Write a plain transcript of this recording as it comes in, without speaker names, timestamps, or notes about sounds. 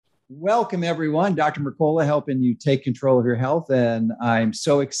Welcome, everyone. Dr. Mercola helping you take control of your health. And I'm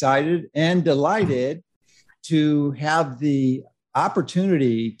so excited and delighted to have the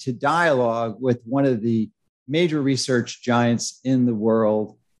opportunity to dialogue with one of the major research giants in the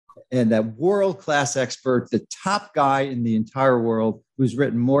world and a world-class expert, the top guy in the entire world who's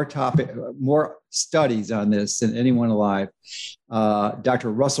written more studies on this than anyone alive,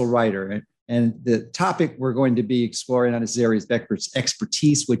 Dr. Russell Reiter. And the topic we're going to be exploring on this area of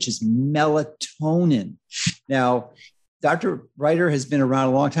expertise, which is melatonin. Now, Dr. Reiter has been around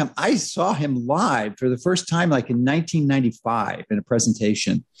a long time. I saw him live for the first time like in 1995 in a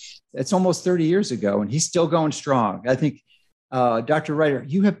presentation. That's almost 30 years ago, and he's still going strong. I think, Dr. Reiter,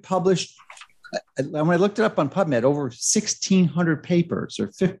 you have published, when I looked it up on PubMed, over 1,600 papers or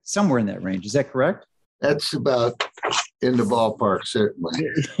somewhere in that range. Is that correct? That's about in the ballpark, certainly.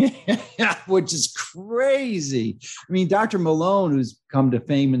 Which is crazy. I mean, Dr. Malone, who's come to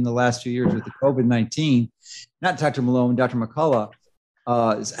fame in the last few years with the COVID-19, not Dr. Malone, Dr. McCullough,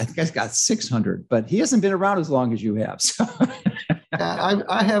 I think he's got 600, but he hasn't been around as long as you have. So.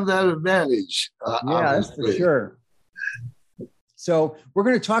 I have that advantage. That's for sure. So we're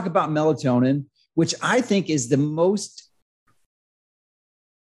going to talk about melatonin, which I think is the most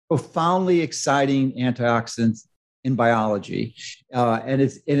profoundly exciting antioxidant in biology. And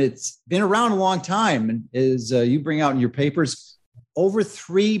it's been around a long time. And as you bring out in your papers, over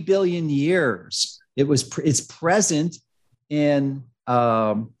 3 billion years. It's present in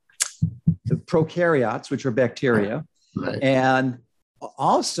the prokaryotes, which are bacteria. Right. And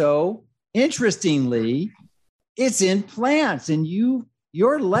also, interestingly, it's in plants. And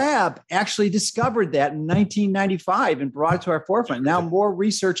your lab actually discovered that in 1995 and brought it to our forefront. Now more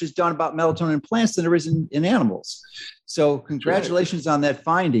research is done about melatonin in plants than there is in animals. So congratulations on that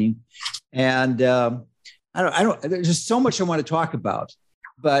finding. And I don't. There's just so much I want to talk about.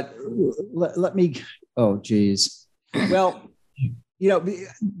 But let me. Oh, geez. Well,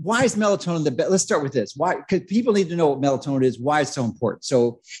 why is melatonin the best? Let's start with this. Why? Because people need to know what melatonin is. Why it's so important.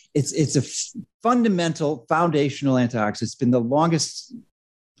 So it's a fundamental, foundational antioxidant. It's been the longest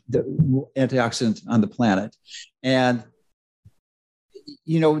antioxidant on the planet, and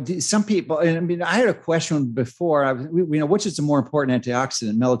some people. And I mean, I had a question before. Which is the more important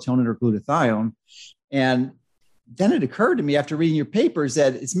antioxidant, melatonin or glutathione? And then it occurred to me after reading your papers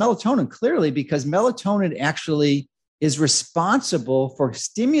that it's melatonin, clearly, because melatonin actually is responsible for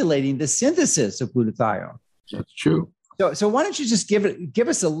stimulating the synthesis of glutathione. That's true. So why don't you just give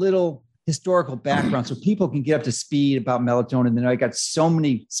us a little historical background so people can get up to speed about melatonin? And I got so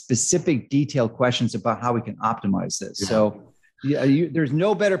many specific, detailed questions about how we can optimize this. Yeah. So there's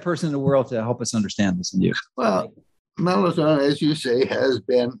no better person in the world to help us understand this than you. Well, melatonin, as you say, has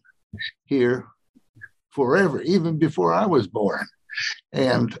been here forever, even before I was born.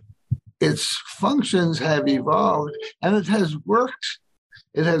 And its functions have evolved, and it has worked.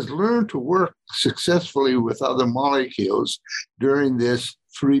 It has learned to work successfully with other molecules during this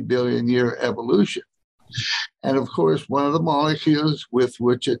 3 billion year evolution. And of course, one of the molecules with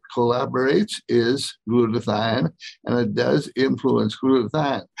which it collaborates is glutathione, and it does influence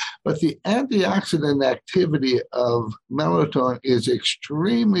glutathione. But the antioxidant activity of melatonin is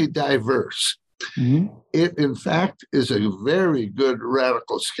extremely diverse. Mm-hmm. It, in fact, is a very good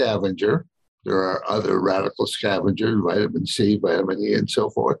radical scavenger. There are other radical scavengers, vitamin C, vitamin E, and so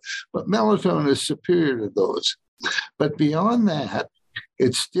forth, but melatonin is superior to those. But beyond that,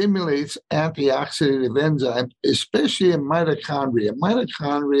 it stimulates antioxidative enzymes, especially in mitochondria.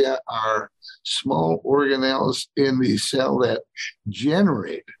 Mitochondria are small organelles in the cell that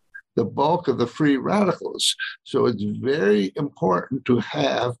generate the bulk of the free radicals. So it's very important to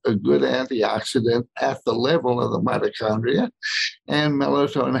have a good antioxidant at the level of the mitochondria. And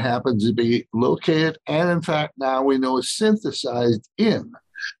melatonin happens to be located, and in fact, now we know is synthesized in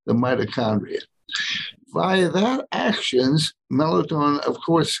the mitochondria. Via that actions, melatonin, of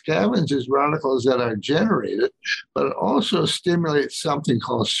course, scavenges radicals that are generated, but it also stimulates something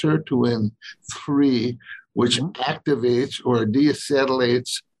called sirtuin-3, which activates or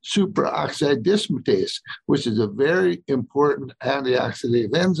deacetylates superoxide dismutase, which is a very important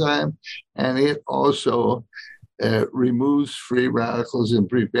antioxidative enzyme, and it also removes free radicals and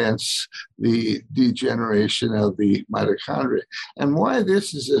prevents the degeneration of the mitochondria. And why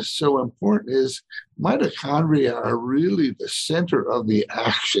this is so important is mitochondria are really the center of the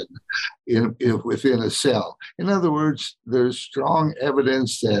action within a cell. In other words, there's strong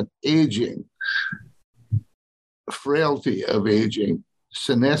evidence that aging, frailty of aging,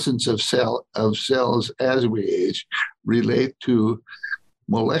 senescence of cells as we age relate to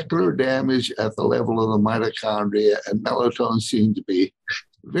molecular damage at the level of the mitochondria, and melatonin seems to be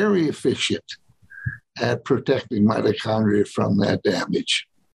very efficient at protecting mitochondria from that damage.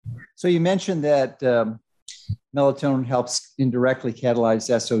 So you mentioned that melatonin helps indirectly catalyze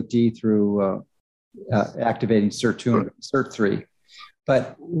SOD through activating SIRT3.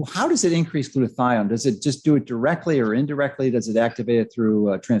 But how does it increase glutathione? Does it just do it directly or indirectly? Does it activate it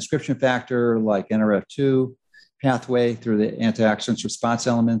through a transcription factor like NRF2 pathway through the antioxidant response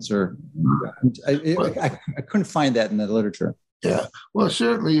elements? Or I couldn't find that in the literature. Yeah, well,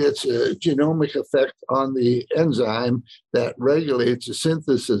 certainly it's a genomic effect on the enzyme that regulates the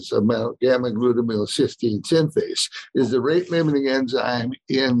synthesis of gamma-glutamyl cysteine synthase. Is the rate-limiting enzyme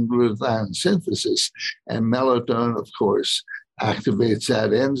in glutathione synthesis, and melatonin, of course, activates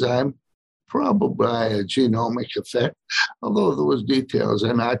that enzyme, probably by a genomic effect, although those details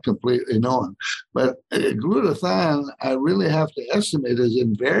are not completely known. But glutathione, I really have to estimate, is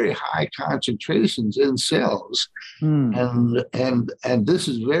in very high concentrations in cells. And this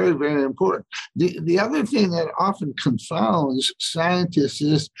is very, very important. The other thing that often confounds scientists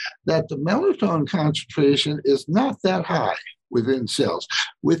is that the melatonin concentration is not that high within cells,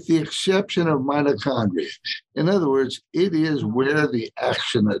 with the exception of mitochondria. In other words, it is where the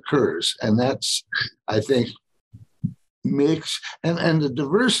action occurs. And that's, I think, makes, and the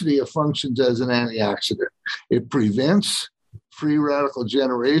diversity of functions as an antioxidant. It prevents free radical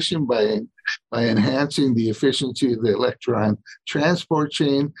generation by enhancing the efficiency of the electron transport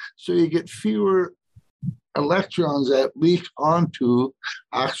chain, so you get fewer electrons that leak onto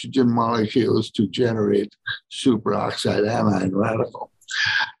oxygen molecules to generate superoxide anion radical.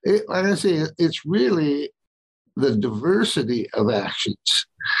 Like I say, it's really the diversity of actions.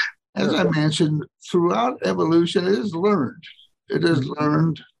 As I mentioned, throughout evolution, it is learned. It is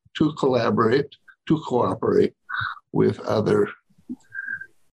learned to collaborate, to cooperate with other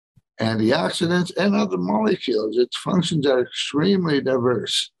antioxidants and other molecules. Its functions are extremely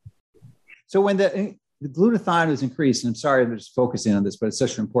diverse. So when the glutathione is increased, and I'm sorry I'm just focusing on this, but it's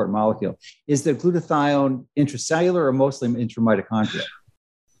such an important molecule, is the glutathione intracellular or mostly intramitochondrial?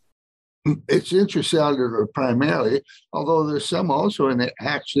 It's intracellular primarily, although there's some also in the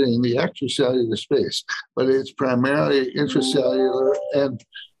extracellular space, but it's primarily intracellular, and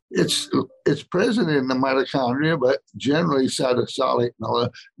it's present in the mitochondria, but generally cytosolic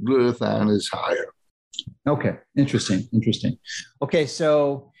glutathione is higher. Okay, interesting. Okay,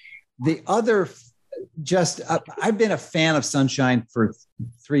 so the other, I've been a fan of sunshine for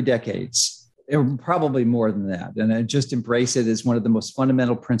 3 decades. Probably more than that. And I just embrace it as one of the most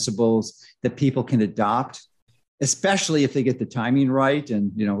fundamental principles that people can adopt, especially if they get the timing right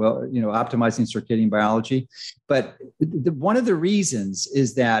and, optimizing circadian biology. But one of the reasons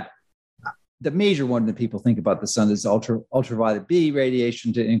is that the major one that people think about the sun is ultraviolet B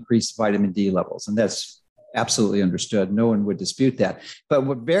radiation to increase vitamin D levels. And that's absolutely understood. No one would dispute that. But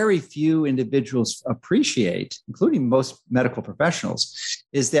what very few individuals appreciate, including most medical professionals,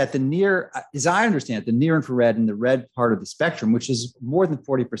 is that as I understand it, the near infrared and the red part of the spectrum, which is more than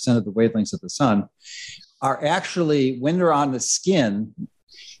 40% of the wavelengths of the sun, are actually, when they're on the skin,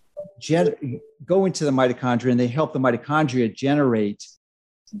 go into the mitochondria, and they help the mitochondria generate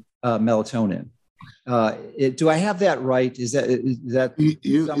melatonin. Do I have that right? Is that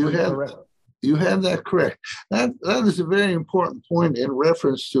you have that correct. That is a very important point in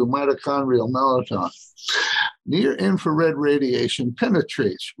reference to mitochondrial melatonin. Near-infrared radiation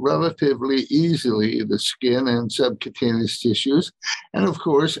penetrates relatively easily the skin and subcutaneous tissues. And of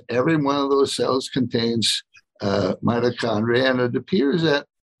course, every one of those cells contains mitochondria, and it appears that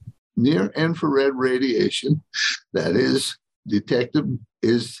near-infrared radiation that is detected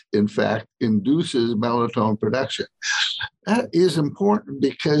in fact induces melatonin production. That is important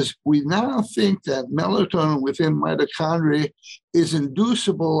because we now think that melatonin within mitochondria is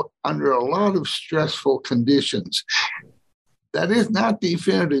inducible under a lot of stressful conditions. That is not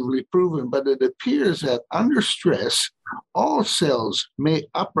definitively proven, but it appears that under stress, all cells may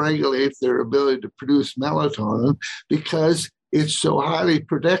upregulate their ability to produce melatonin because it's so highly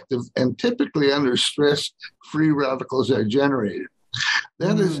protective, and typically under stress, free radicals are generated.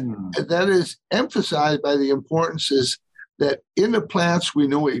 That is emphasized by the importance is that in the plants, we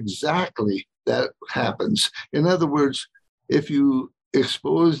know exactly that happens. In other words, if you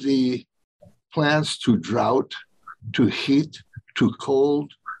expose the plants to drought, to heat, to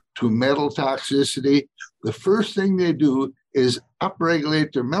cold, to metal toxicity, the first thing they do is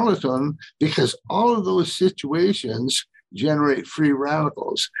upregulate their melatonin, because all of those situations generate free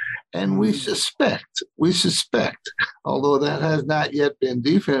radicals. And we suspect, although that has not yet been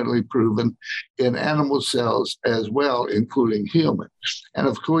definitively proven, in animal cells as well, including human. And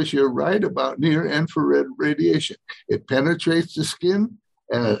of course, you're right about near-infrared radiation. It penetrates the skin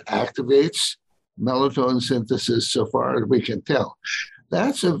and it activates melatonin synthesis so far as we can tell.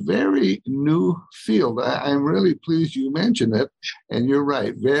 That's a very new field. I'm really pleased you mentioned it. And you're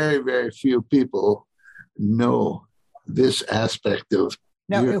right, very, very few people know this aspect of.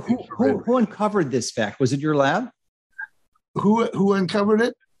 Now, who uncovered this fact? Was it your lab? Who uncovered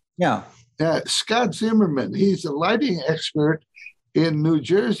it? Yeah. Scott Zimmerman. He's a lighting expert in New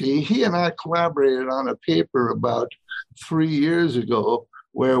Jersey. He and I collaborated on a paper about 3 years ago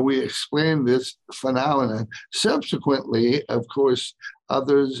where we explained this phenomenon. Subsequently, of course,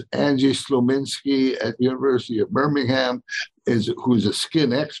 others, Angie Slominski at the University of Birmingham, who's a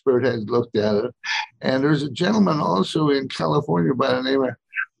skin expert, has looked at it. And there's a gentleman also in California by the name of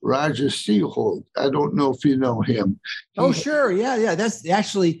Roger Seahold. I don't know if you know him. Sure. Yeah. That's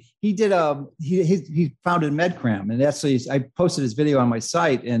actually, he did he founded MedCram, and that's, I posted his video on my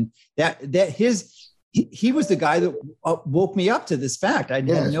site, and he was the guy that woke me up to this fact. I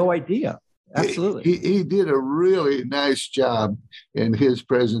had no idea. Absolutely. He did a really nice job in his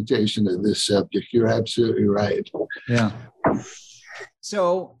presentation of this subject. You're absolutely right. Yeah.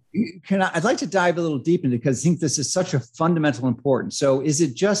 So I'd like to dive a little deep into it because I think this is such a fundamental importance. So is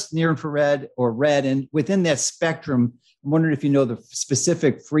it just near infrared or red? And within that spectrum, I'm wondering if you know the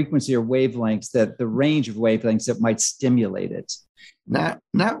specific frequency or wavelengths, that the range of wavelengths that might stimulate it.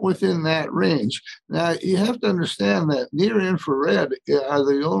 Not within that range. Now, you have to understand that near infrared are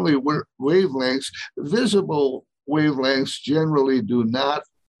the only wavelengths. Visible wavelengths generally do not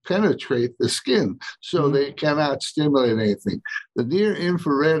penetrate the skin, so they cannot stimulate anything. The near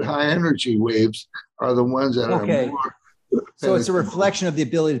infrared high energy waves are the ones that are more. So it's a reflection of the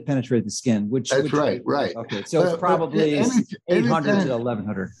ability to penetrate the skin, That's right. Okay, so it's probably 800 to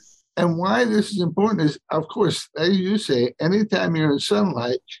 1100. And why this is important is, of course, as you say, anytime you're in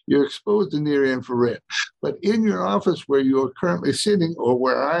sunlight, you're exposed to near infrared. But in your office where you're currently sitting, or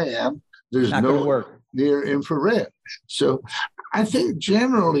where I am, there's no near infrared. So I think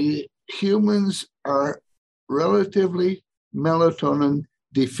generally humans are relatively melatonin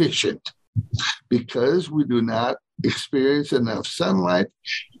deficient because we do not experience enough sunlight.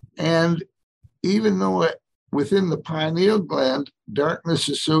 And even though within the pineal gland, darkness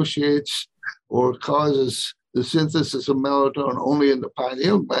associates or causes the synthesis of melatonin only in the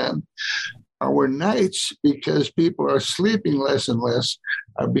pineal gland, our nights, because people are sleeping less and less,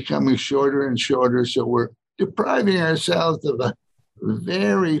 are becoming shorter and shorter. So we're depriving ourselves of a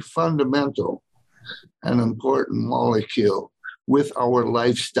very fundamental and important molecule with our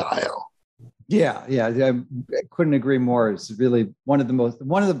lifestyle. Yeah, I couldn't agree more. It's really one of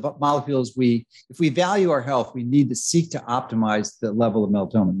the molecules if we value our health, we need to seek to optimize the level of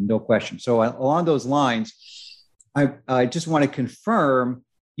melatonin, no question. So along those lines, I just want to confirm,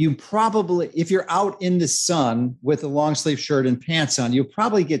 you probably, if you're out in the sun with a long sleeve shirt and pants on, you'll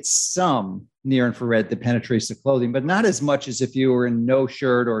probably get some near infrared that penetrates the clothing, but not as much as if you were in no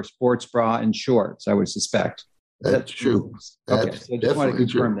shirt or a sports bra and shorts, I would suspect. That's true. Okay, so I just want to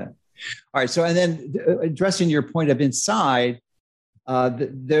confirm that. All right. So, and then addressing your point of inside,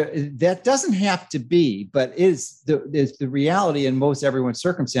 that doesn't have to be, but is the reality in most everyone's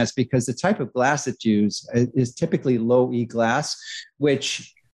circumstance, because the type of glass that's used is typically low E glass,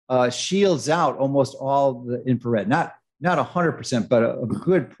 which shields out almost all the infrared, not 100%, but a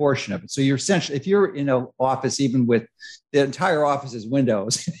good portion of it. So you're essentially, if you're in an office, even with the entire office is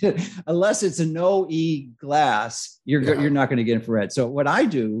windows, unless it's a no E glass, you're not going to get infrared. So what I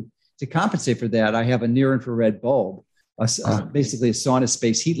do to compensate for that, I have a near infrared bulb, basically a sauna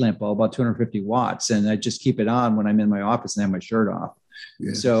space heat lamp bulb, about 250 watts. And I just keep it on when I'm in my office and have my shirt off.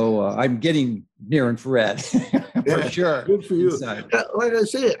 Yes. So I'm getting near infrared for sure. Good for you. Like I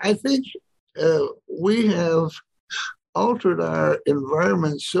say, I think we have altered our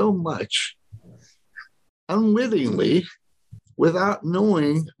environment so much unwittingly without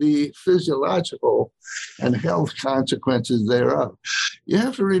knowing the physiological and health consequences thereof. You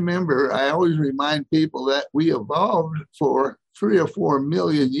have to remember, I always remind people that we evolved for 3 or 4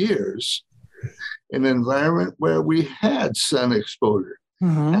 million years in an environment where we had sun exposure.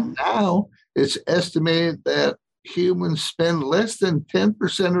 Mm-hmm. And now it's estimated that humans spend less than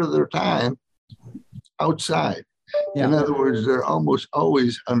 10% of their time outside. Yeah. In other words, they're almost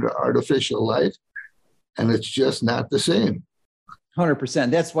always under artificial light, and it's just not the same.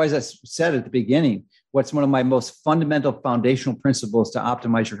 100%. That's why, as I said at the beginning, what's one of my most fundamental foundational principles to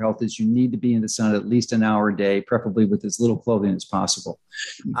optimize your health is you need to be in the sun at least an hour a day, preferably with as little clothing as possible.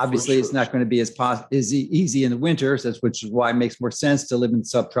 Obviously, it's not going to be as easy in the winter, which is why it makes more sense to live in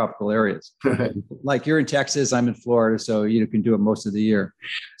subtropical areas. Like you're in Texas, I'm in Florida, so you can do it most of the year.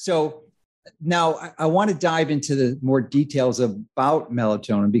 So Now, I want to dive into the more details about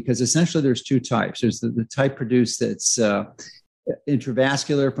melatonin, because essentially there's two types. There's the type produced that's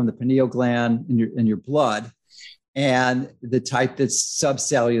intravascular from the pineal gland in your blood, and the type that's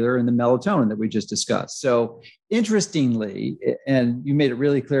subcellular in the melatonin that we just discussed. So interestingly, and you made it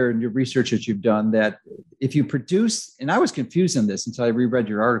really clear in your research that you've done, that if you produce, and I was confused on this until I reread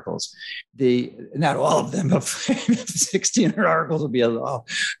your articles, not all of them, but 1,600 articles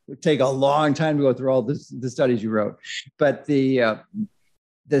would take a long time to go through all the studies you wrote. But the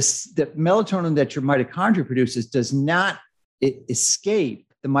melatonin that your mitochondria produces does not escape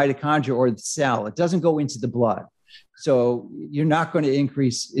the mitochondria or the cell. It doesn't go into the blood. So you're not going to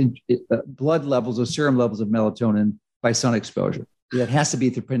increase blood levels or serum levels of melatonin by sun exposure. It has to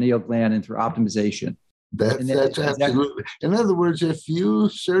be through pineal gland and through optimization. That's absolutely. In other words, if you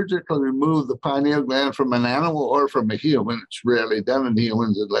surgically remove the pineal gland from an animal or from a human, it's rarely done in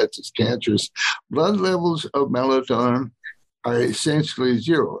humans unless it's cancerous, blood levels of melatonin are essentially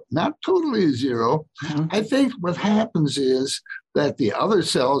zero. Not totally zero. Mm-hmm. I think what happens is that the other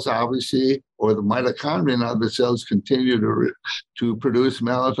cells, obviously, or the mitochondria in other cells continue to produce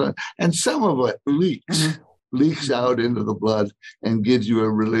melatonin, and some of it leaks out into the blood and gives you a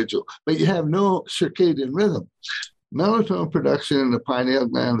residual. But you have no circadian rhythm. Melatonin production in the pineal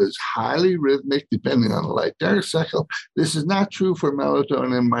gland is highly rhythmic, depending on the light-dark cycle. This is not true for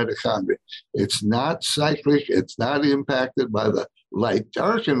melatonin in mitochondria. It's not cyclic. It's not impacted by the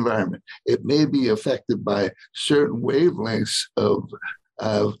light-dark environment. It may be affected by certain wavelengths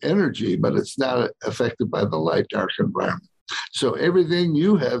of energy, but it's not affected by the light-dark environment. So everything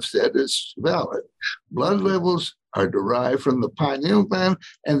you have said is valid. Blood levels are derived from the pineal gland,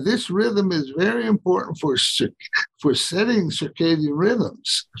 and this rhythm is very important for setting circadian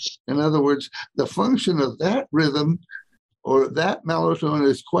rhythms. In other words, the function of that rhythm or that melatonin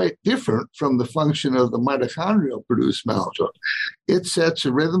is quite different from the function of the mitochondrial produced melatonin. It sets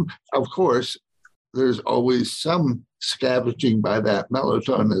a rhythm. Of course, there's always some scavenging by that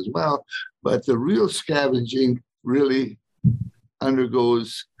melatonin as well, but the real scavenging really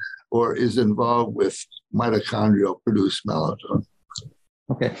undergoes or is involved with mitochondrial produced melatonin.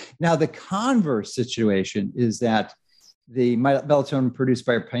 Okay. Now, the converse situation is that the melatonin produced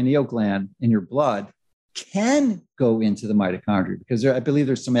by your pineal gland in your blood can go into the mitochondria, because I believe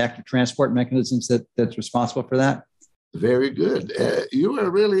there's some active transport mechanisms that's responsible for that. Very good. You are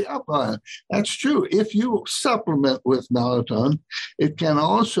really up on it. That's true. If you supplement with melatonin, it can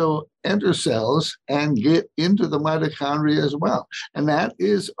also enter cells and get into the mitochondria as well. And that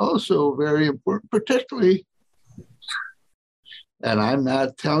is also very important, particularly, and I'm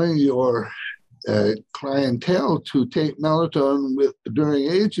not telling your clientele to take melatonin during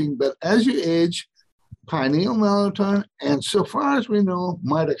aging, but as you age, pineal melatonin, and so far as we know,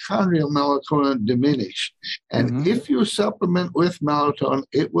 mitochondrial melatonin diminish. And if you supplement with melatonin,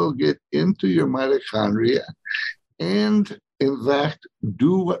 it will get into your mitochondria and, in fact,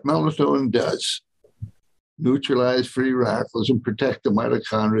 do what melatonin does: neutralize free radicals and protect the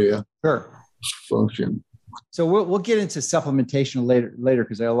mitochondria function. So we'll get into supplementation later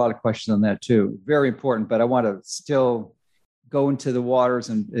because I have a lot of questions on that too. Very important, but I want to still go into the waters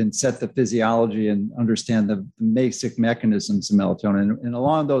and set the physiology and understand the basic mechanisms of melatonin. And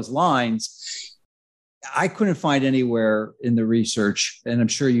along those lines, I couldn't find anywhere in the research, and I'm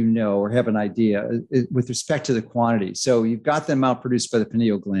sure you know or have an idea, with respect to the quantity. So you've got the amount produced by the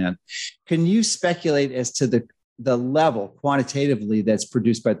pineal gland. Can you speculate as to the level quantitatively that's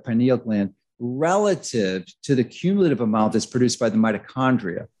produced by the pineal gland relative to the cumulative amount that's produced by the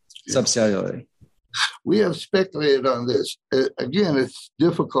mitochondria subcellularly? We have speculated on this. Again, it's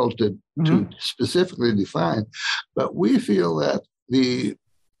difficult to specifically define, but we feel that the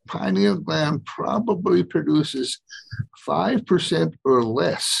pineal gland probably produces 5% or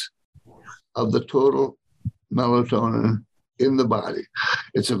less of the total melatonin in the body.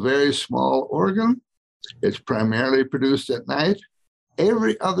 It's a very small organ. It's primarily produced at night.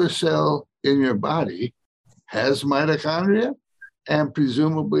 Every other cell in your body has mitochondria and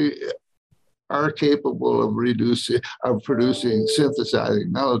presumably are capable of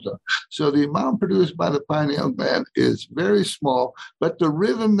synthesizing melatonin. So the amount produced by the pineal gland is very small, but the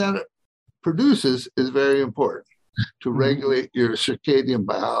rhythm that it produces is very important to regulate your circadian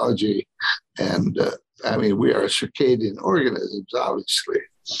biology. And we are circadian organisms, obviously.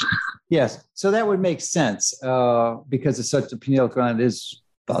 Yes, so that would make sense because the pineal gland is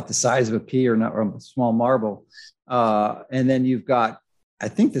about the size of a pea or a small marble. And then you've got I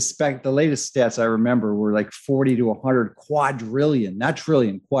think the latest stats I remember were like 40 to 100 quadrillion, not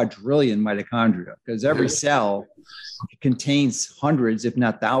trillion, quadrillion mitochondria, because every cell contains hundreds, if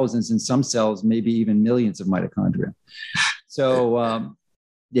not thousands, in some cells, maybe even millions of mitochondria. So,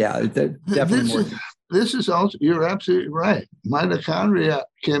 definitely more. This is also, you're absolutely right. Mitochondria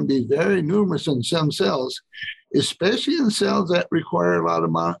can be very numerous in some cells, especially in cells that require a lot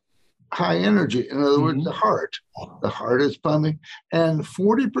of high energy. In other words, the heart. The heart is pumping, and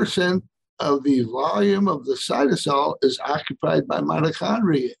 40% of the volume of the cytosol is occupied by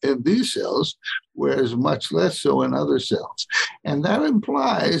mitochondria in these cells, whereas much less so in other cells. And that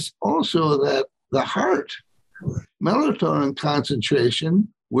implies also that the heart melatonin concentration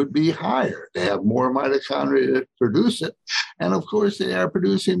would be higher. They have more mitochondria to produce it. And of course, they are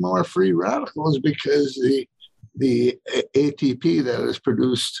producing more free radicals because the ATP that is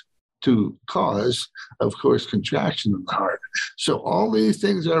produced to cause, of course, contraction of the heart. So all these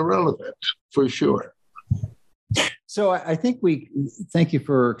things are relevant for sure. So I think thank you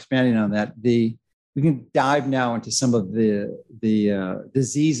for expanding on that. We can dive now into some of the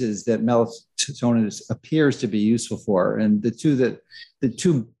diseases that melatonin appears to be useful for. And the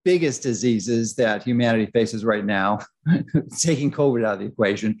two biggest diseases that humanity faces right now, taking COVID out of the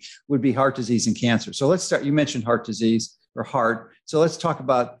equation, would be heart disease and cancer. So let's start. You mentioned heart disease or heart. So let's talk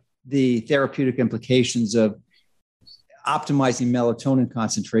about the therapeutic implications of optimizing melatonin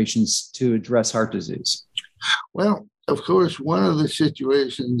concentrations to address heart disease. Well, of course, one of the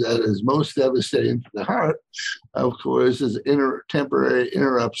situations that is most devastating for the heart, of course, is temporary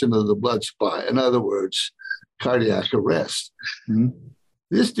interruption of the blood supply. In other words, cardiac arrest. Mm-hmm.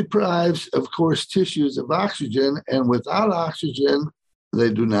 This deprives, of course, tissues of oxygen, and without oxygen,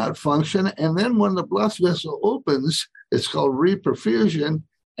 they do not function. And then when the blood vessel opens, it's called reperfusion,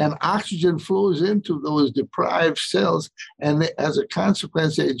 and oxygen flows into those deprived cells, and as a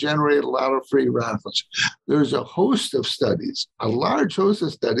consequence, they generate a lot of free radicals. There's a host of studies, a large host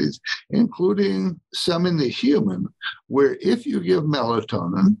of studies, including some in the human, where if you give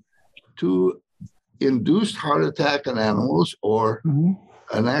melatonin to induced heart attack in animals or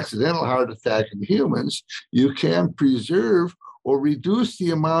an accidental heart attack in humans, you can preserve or reduce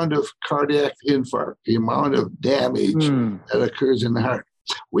the amount of cardiac infarct, the amount of damage that occurs in the heart.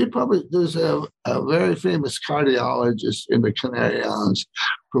 There's a very famous cardiologist in the Canary Islands,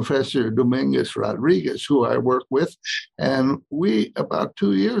 Professor Dominguez Rodriguez, who I work with. And we, about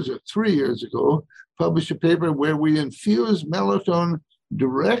 3 years ago, published a paper where we infused melatonin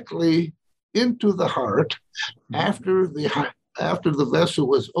directly into the heart after the vessel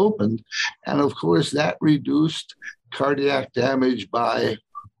was opened. And of course, that reduced cardiac damage by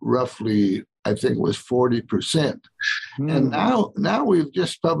roughly, I think it was 40%. And now we've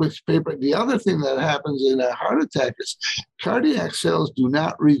just published a paper. The other thing that happens in a heart attack is cardiac cells do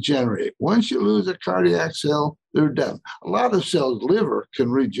not regenerate. Once you lose a cardiac cell, they're done. A lot of cells, liver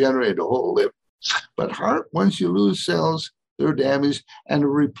can regenerate a whole liver. But heart, once you lose cells, they're damaged and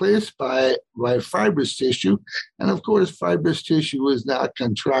replaced by fibrous tissue. And of course, fibrous tissue is not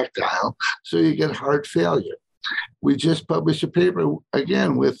contractile, so you get heart failure. We just published a paper,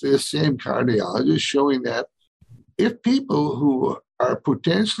 again, with this same cardiologist showing that if people who are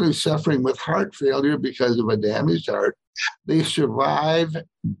potentially suffering with heart failure because of a damaged heart, they survive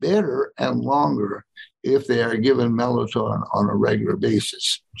better and longer if they are given melatonin on a regular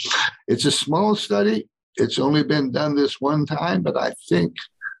basis. It's a small study. It's only been done this one time, but I think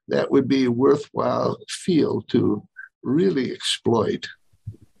that would be a worthwhile field to really exploit.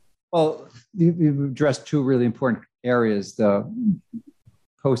 Well, you've addressed two really important areas, the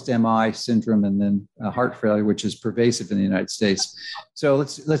post-MI syndrome and then heart failure, which is pervasive in the United States. So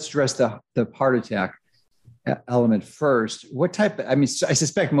let's address the heart attack element first. What type I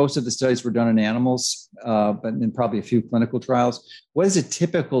suspect most of the studies were done in animals, but then probably a few clinical trials. What is the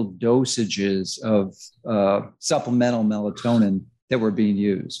typical dosages of supplemental melatonin that were being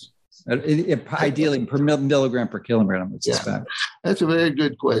used? Ideally per milligram per kilogram, I would suspect. That's a very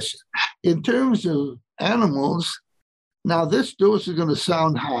good question. In terms of animals, now this dose is going to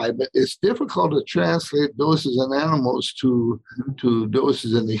sound high, but it's difficult to translate doses in animals to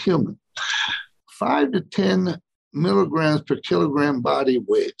doses in the human. 5 to 10 milligrams per kilogram body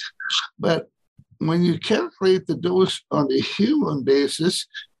weight. But when you calculate the dose on the human basis,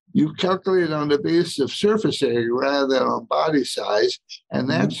 you calculate on the basis of surface area rather than on body size, and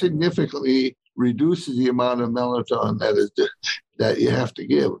that significantly reduces the amount of melatonin that you have to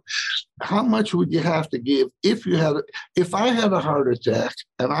give. How much would you have to give if I had a heart attack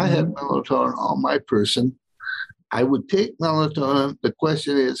and I had melatonin on my person? I would take melatonin. The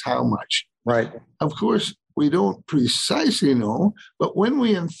question is how much? Right. Of course, we don't precisely know, but when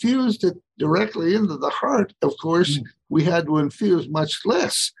we infused it directly into the heart, of course, we had to infuse much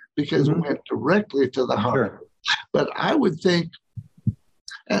less because it went directly to the heart. Sure. But I would think,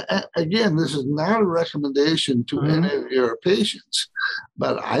 again, this is not a recommendation to any of your patients,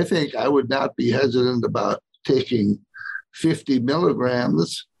 but I think I would not be hesitant about taking 50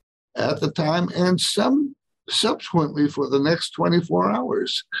 milligrams at the time and some subsequently for the next 24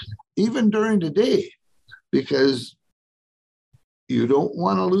 hours, even during the day, because you don't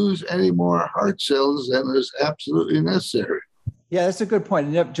want to lose any more heart cells than is absolutely necessary. Yeah, that's a good point.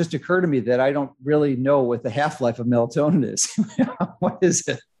 And it just occurred to me that I don't really know what the half-life of melatonin is. What is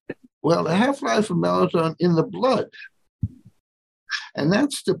it? Well, the half-life of melatonin in the blood, and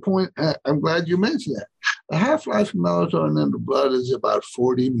that's the point. I'm glad you mentioned that. The half-life of melatonin in the blood is about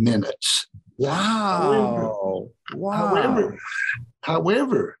 40 minutes. Wow.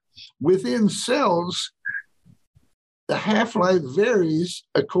 However, within cells, the half-life varies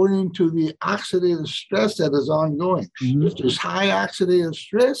according to the oxidative stress that is ongoing. If there's high oxidative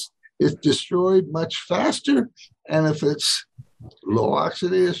stress, it's destroyed much faster. And if it's low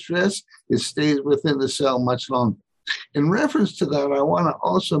oxidative stress, it stays within the cell much longer. In reference to that, I want to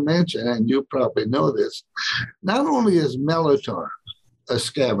also mention, and you probably know this, not only is melatonin a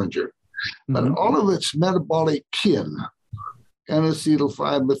scavenger, but all of its metabolic kin, N-acetyl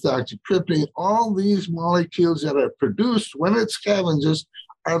 5-methoxytryptamine, all these molecules that are produced when it scavenges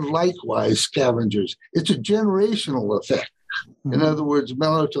are likewise scavengers. It's a generational effect. In other words,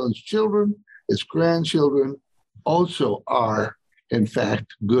 melatonin's children, its grandchildren also are, in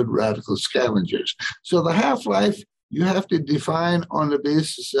fact, good radical scavengers. So the half-life you have to define on the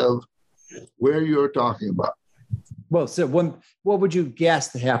basis of where you're talking about. Well, so what would you guess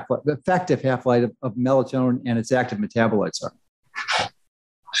the effective half-life of melatonin and its active metabolites are?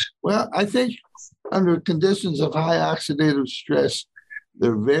 Well, I think under conditions of high oxidative stress,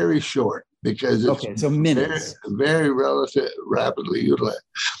 they're very short because it's so minutes. very relative, rapidly utilized.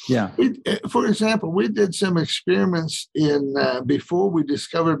 Yeah. For example, we did some experiments before we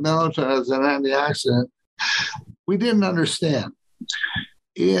discovered melatonin as an antioxidant. We didn't understand.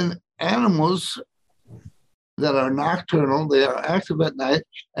 In animals that are nocturnal, they are active at night,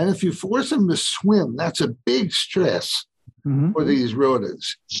 and if you force them to swim, that's a big stress for these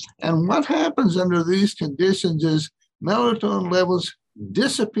rodents. And what happens under these conditions is melatonin levels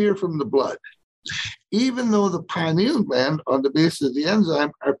disappear from the blood, even though the pineal gland, on the basis of the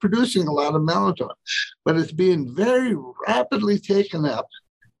enzyme, are producing a lot of melatonin. But it's being very rapidly taken up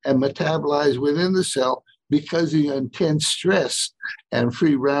and metabolized within the cell because of the intense stress and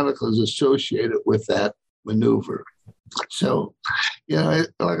free radicals associated with that maneuver. So,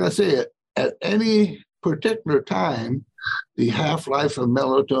 like I say, at any particular time, the half-life of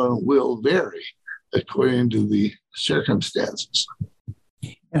melatonin will vary according to the circumstances.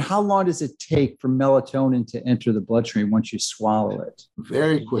 And how long does it take for melatonin to enter the bloodstream once you swallow it?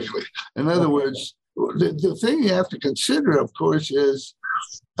 Very quickly. In other words, the thing you have to consider, of course, is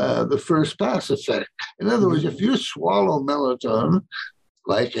the first pass effect. In other words, if you swallow melatonin,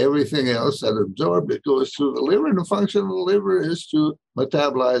 like everything else that absorbed, it goes through the liver, and the function of the liver is to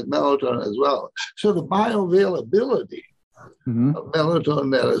metabolize melatonin as well. So the bioavailability of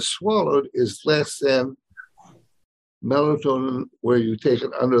melatonin that is swallowed is less than melatonin where you take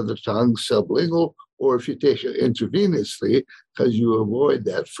it under the tongue, sublingual, or if you take it intravenously, because you avoid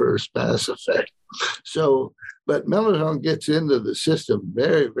that first pass effect. So, but melatonin gets into the system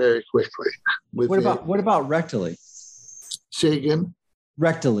very, very quickly. What about rectally? Say again?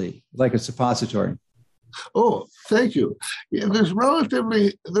 Rectally, like a suppository. Oh, thank you. Yeah,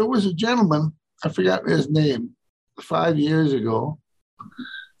 there was a gentleman, I forgot his name, 5 years ago,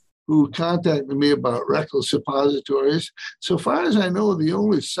 who contacted me about rectal suppositories. So far as I know, the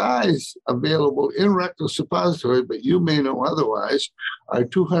only size available in rectal suppository, but you may know otherwise, are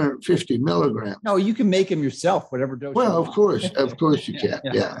 250 milligrams. No, you can make them yourself, whatever dose. Well, of course you can.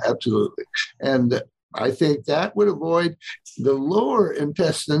 Yeah, absolutely. And I think that would avoid the lower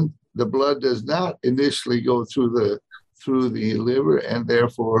intestine. The blood does not initially go through the liver, and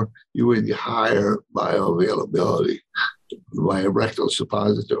therefore you would get higher bioavailability by a rectal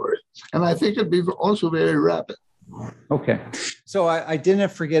suppository. And I think it'd be also very rapid. Okay. So I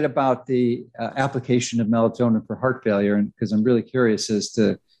didn't forget about the application of melatonin for heart failure, and because I'm really curious as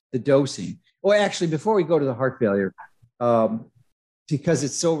to the dosing. Well, actually, before we go to the heart failure, because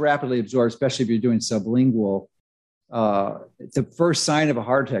it's so rapidly absorbed, especially if you're doing sublingual, the first sign of a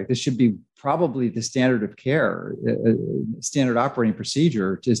heart attack, this should be probably the standard of care, standard operating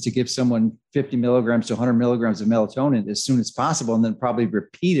procedure, is to give someone 50 milligrams to 100 milligrams of melatonin as soon as possible, and then probably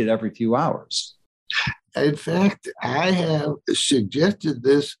repeat it every few hours. In fact, I have suggested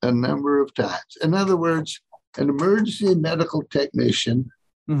this a number of times. In other words, an emergency medical technician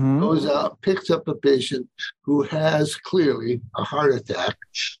goes out, picks up a patient who has clearly a heart attack.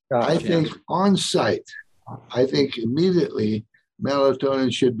 I think on site, I think immediately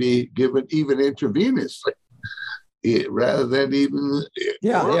melatonin should be given even intravenously. Rather than even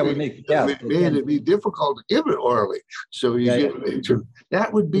it'd be difficult to give it orally. So you give it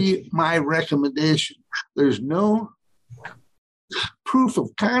that would be my recommendation. There's no proof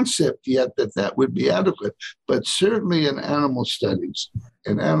of concept yet that would be adequate, but certainly in animal studies,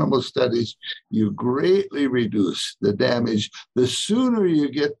 you greatly reduce the damage the sooner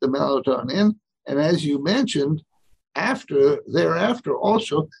you get the melatonin in. And as you mentioned, thereafter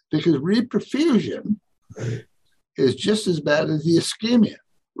also, because reperfusion is just as bad as the ischemia.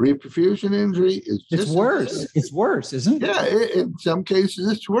 Reperfusion injury is just worse. It's worse, isn't it? Yeah, in some cases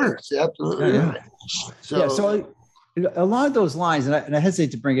it's worse. Absolutely right. So along those lines, and I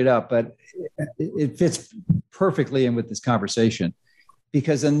hesitate to bring it up, but it fits perfectly in with this conversation,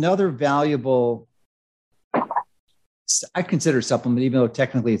 because another valuable, I consider supplement, even though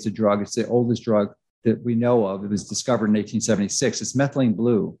technically it's a drug, it's the oldest drug that we know of. It was discovered in 1876. It's methylene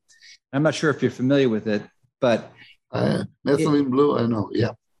blue. I'm not sure if you're familiar with it, but methylene blue, I know.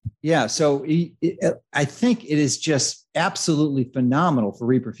 Yeah. Yeah. So I think it is just absolutely phenomenal for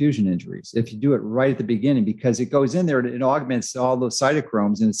reperfusion injuries if you do it right at the beginning, because it goes in there and it augments all those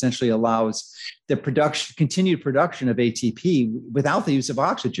cytochromes and essentially allows the continued production of ATP without the use of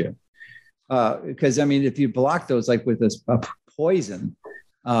oxygen. Because I mean, if you block those, like with a poison,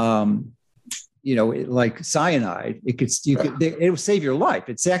 like cyanide, it will save your life.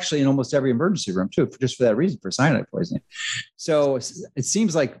 It's actually in almost every emergency room too, just for that reason, for cyanide poisoning. So it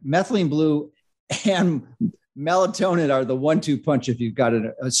seems like methylene blue and melatonin are the 1-2 punch if you've got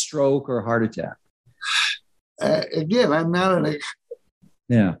a stroke or a heart attack. Again, I'm not an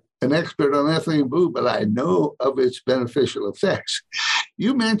expert on methylene blue, but I know of its beneficial effects.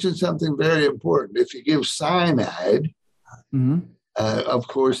 You mentioned something very important. If you give cyanide, of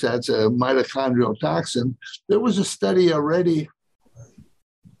course, that's a mitochondrial toxin. There was a study already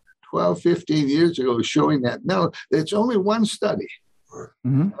 12, 15 years ago showing that. No, it's only one study.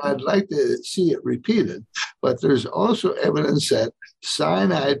 I'd like to see it repeated. But there's also evidence that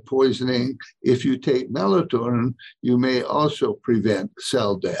cyanide poisoning, if you take melatonin, you may also prevent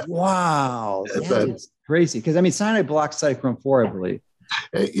cell death. Wow. That is crazy. Because, I mean, cyanide blocks cytochrome 4, I believe.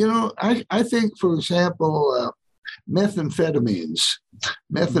 I think, for example, methamphetamines,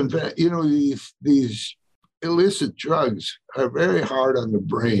 these illicit drugs are very hard on the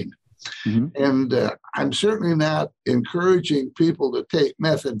brain. And I'm certainly not encouraging people to take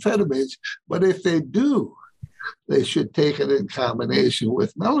methamphetamines, but if they do, they should take it in combination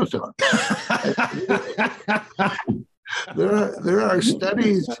with melatonin. There are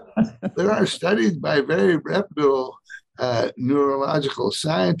studies by very reputable neurological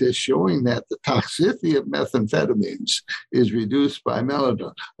scientists showing that the toxicity of methamphetamines is reduced by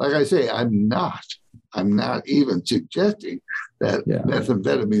melatonin. Like I say, I'm not even suggesting that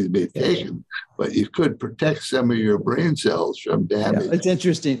methamphetamine be taken, but you could protect some of your brain cells from damage. It's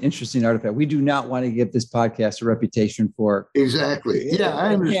interesting artifact. We do not want to give this podcast a reputation for exactly. Yeah,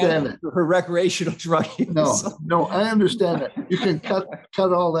 I understand that. For recreational drug use. No, I understand that. You can cut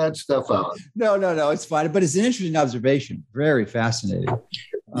all that stuff out. No, it's fine. But it's an interesting observation. Very fascinating.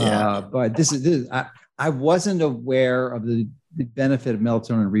 But this is I wasn't aware of the benefit of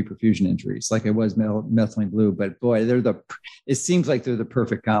melatonin and reperfusion injuries like I was methylene blue, but boy, it seems like they're the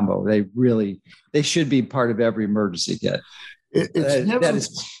perfect combo. They should be part of every emergency kit. That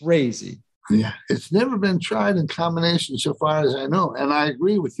is crazy. Yeah. It's never been tried in combination so far as I know. And I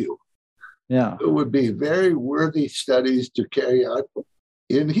agree with you. Yeah. It would be very worthy studies to carry out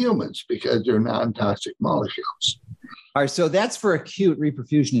in humans because they're non-toxic molecules. All right, so that's for acute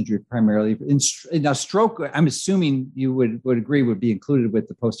reperfusion injury primarily. Now, stroke, I'm assuming you would agree would be included with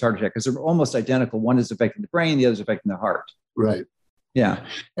the post-heart attack because they're almost identical. One is affecting the brain, the other is affecting the heart. Right. Yeah.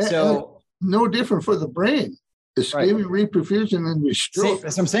 So no different for the brain. Ischemic reperfusion and your stroke.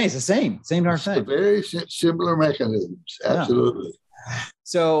 That's what I'm saying. It's the same darn thing. Very similar mechanisms. Absolutely. Yeah.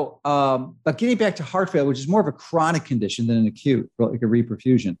 So, but getting back to heart failure, which is more of a chronic condition than an acute, like a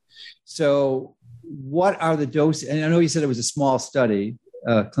reperfusion. So, what are the doses? And I know you said it was a small study,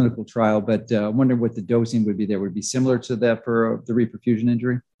 clinical trial, but I wonder what the dosing would be there. Would it be similar to that for the reperfusion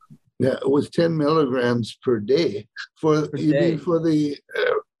injury? Yeah, it was 10 milligrams per day for the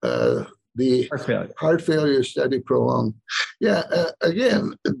heart failure study prolonged. Yeah,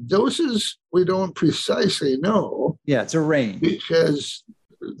 again, doses we don't precisely know. Yeah, it's a range because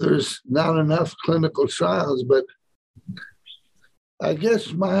there's not enough clinical trials, but I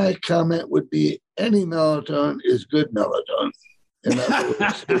guess my comment would be any melatonin is good melatonin. In other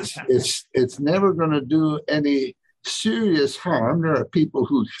words, it's never going to do any serious harm. There are people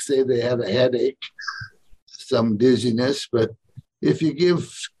who say they have a headache, some dizziness, but if you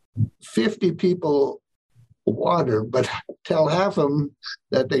give 50 people water, but tell half of them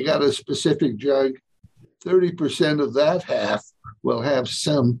that they got a specific drug, 30% of that half will have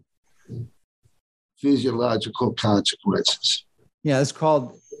some physiological consequences. Yeah, it's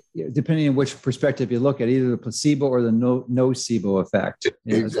called, depending on which perspective you look at, either the placebo or the nocebo effect.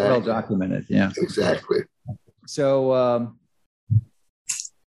 Yeah, exactly. It's well documented. Yeah, exactly. So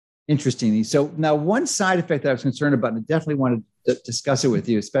interesting. So now one side effect that I was concerned about, and I definitely wanted to discuss it with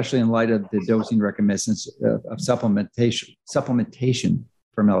you, especially in light of the dosing recommendations of supplementation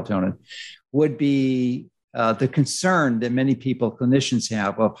for melatonin, would be the concern that many people, clinicians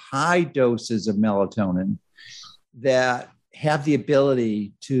have of high doses of melatonin that have the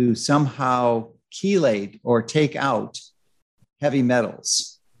ability to somehow chelate or take out heavy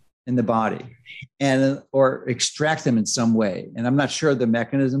metals in the body and or extract them in some way. And I'm not sure of the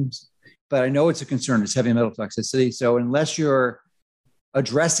mechanisms, but I know it's a concern. It's heavy metal toxicity. So unless you're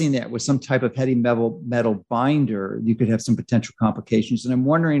addressing it with some type of heavy metal binder, you could have some potential complications. And I'm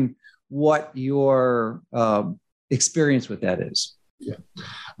wondering what your experience with that is. Yeah,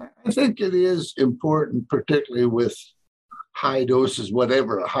 I think it is important, particularly with high doses,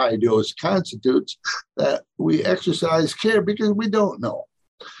 whatever a high dose constitutes, that we exercise care because we don't know.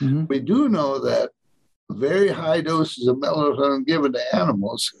 Mm-hmm. We do know that very high doses of melatonin given to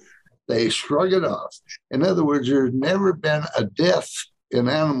animals, they shrug it off. In other words, there's never been a death in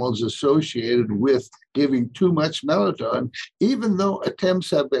animals associated with giving too much melatonin, even though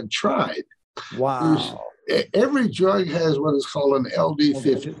attempts have been tried. Wow. Every drug has what is called an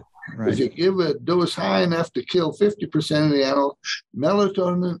LD50. Right. If you give a dose high enough to kill 50% of the animal,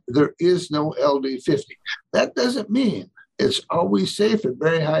 melatonin, there is no LD50. That doesn't mean it's always safe at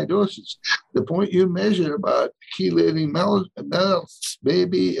very high doses. The point you measured about chelating metals may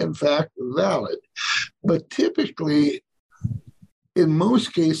be, in fact, valid. But typically, in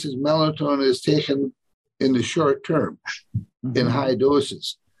most cases, melatonin is taken in the short term, in high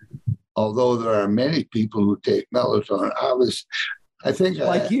doses. Although there are many people who take melatonin, I think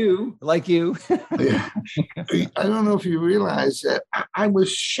like you. Yeah. I don't know if you realize that I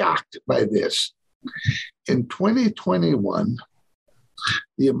was shocked by this. In 2021,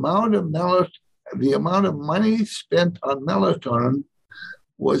 the amount of money spent on melatonin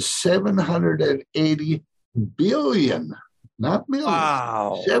was 780 billion, not million.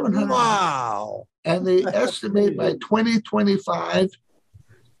 Wow. 700. Wow. And they estimate by 2025.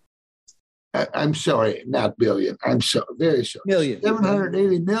 I'm sorry, not billion. I'm so very sorry. Million.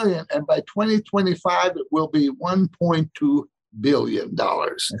 780 million. And by 2025, it will be $1.2 billion.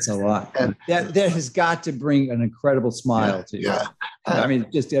 That's a lot. And that has got to bring an incredible smile to you. Yeah. I mean,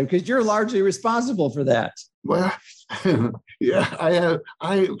 just because you're largely responsible for that. Well, yeah,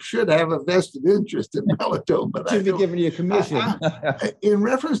 I should have a vested interest in melatonin, but I should be giving you a commission. In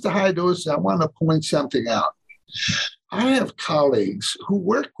reference to high doses, I want to point something out. I have colleagues who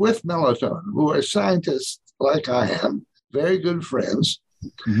work with melatonin, who are scientists like I am, very good friends.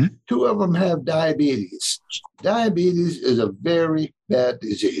 Mm-hmm. Two of them have diabetes. Diabetes is a very bad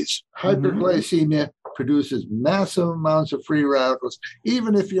disease. Hyperglycemia produces massive amounts of free radicals.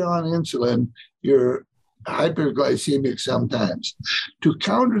 Even if you're on insulin, you're hyperglycemic sometimes. To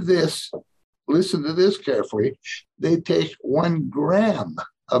counter this, listen to this carefully, they take 1 gram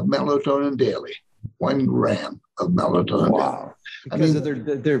of melatonin daily. 1 gram of melatonin. Wow! Because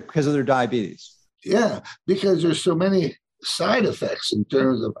of their diabetes. Yeah, because there's so many side effects in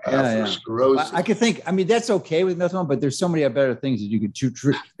terms of atherosclerosis. I could think. I mean, that's okay with melatonin, but there's so many better things that you could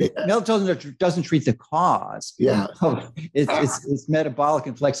treat. Melatonin doesn't treat the cause. Yeah, it's metabolic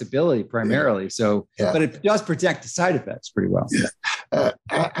inflexibility primarily. So, but it does protect the side effects pretty well. Yeah.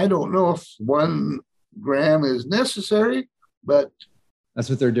 I don't know if 1 gram is necessary, but that's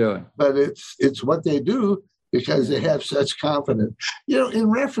what they're doing. But it's what they do because they have such confidence. You know,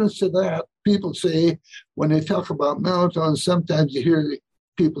 in reference to that, people say, when they talk about melatonin, sometimes you hear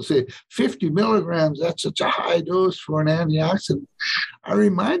people say 50 milligrams, that's such a high dose for an antioxidant. I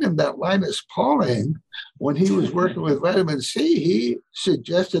remind them that Linus Pauling, when he was working with vitamin C, he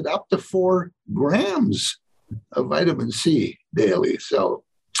suggested up to 4 grams of vitamin C daily. So,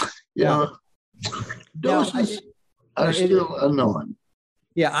 you know, doses are still unknown.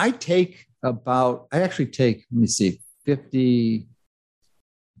 Yeah, I actually take, let me see,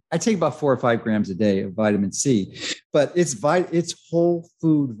 I take about 4 or 5 grams a day of vitamin C. but it's whole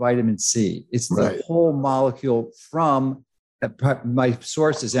food vitamin C. It's the whole molecule from my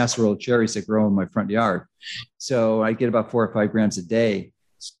source is acerola cherries that grow in my front yard. So I get about 4 or 5 grams a day,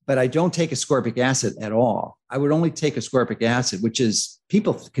 but I don't take ascorbic acid at all. I would only take ascorbic acid, which is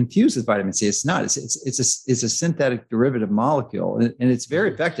people confuse with vitamin C. It's not. It's a synthetic derivative molecule, and it's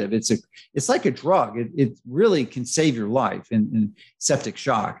very effective. It's like a drug. It really can save your life in septic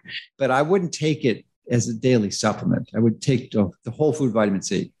shock, but I wouldn't take it as a daily supplement. I would take the whole food vitamin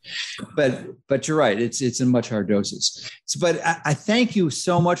C, but you're right. It's in much higher doses. So, but I thank you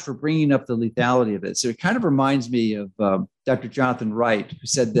so much for bringing up the lethality of it. So it kind of reminds me of Dr. Jonathan Wright, who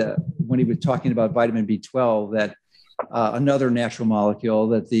said that when he was talking about vitamin B12, that another natural molecule,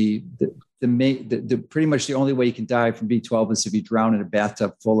 that the pretty much the only way you can die from B12 is if you drown in a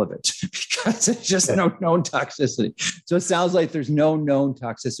bathtub full of it, because there's just no known toxicity. So it sounds like there's no known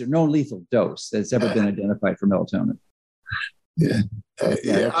toxicity, no lethal dose that's ever been identified for melatonin.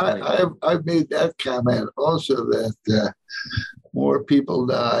 I've made that comment also, that more people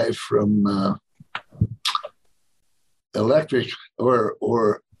die from electric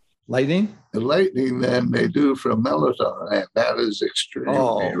or lightning than they do from melatonin, and that is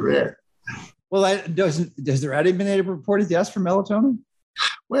extremely rare. Well, has there already been any reported deaths from melatonin?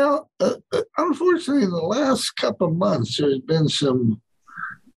 Well, unfortunately, in the last couple of months, there's been some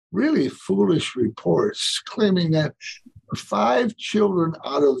really foolish reports claiming that 5 children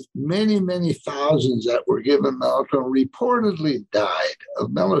out of many, many thousands that were given melatonin reportedly died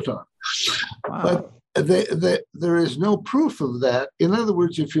of melatonin. Wow. But there is no proof of that. In other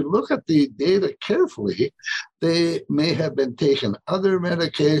words, if you look at the data carefully, they may have been taking other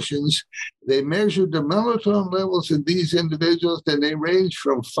medications. They measured the melatonin levels in these individuals, and they range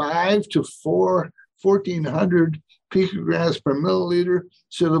from 5 to 1,400 picograms per milliliter.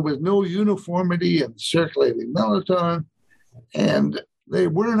 So there was no uniformity in circulating melatonin. And they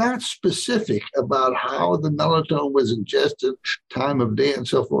were not specific about how the melatonin was ingested, time of day, and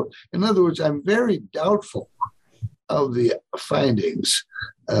so forth. In other words, I'm very doubtful of the findings.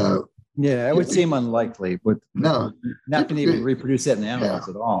 It would seem unlikely, but not been able to reproduce that in animals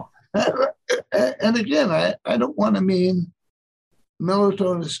at all. And again, I don't want to mean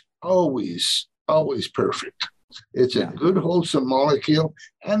melatonin is always perfect. It's a good, wholesome molecule,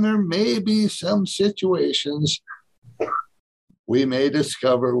 and there may be some situations we may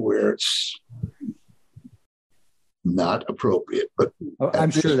discover where it's not appropriate. But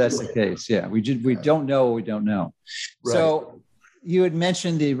I'm sure that's the case. Yeah, we don't know what we don't know. Right. So you had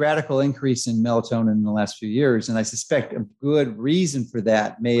mentioned the radical increase in melatonin in the last few years, and I suspect a good reason for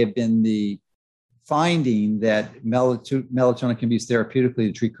that may have been the finding that melatonin can be used therapeutically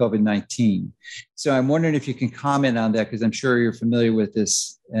to treat COVID-19. So I'm wondering if you can comment on that, because I'm sure you're familiar with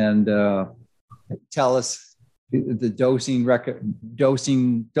this, and tell us the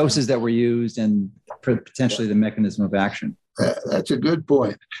doses that were used and potentially the mechanism of action. That's a good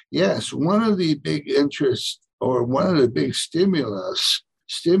point. Yes, one of the big interests, or one of the big stimuli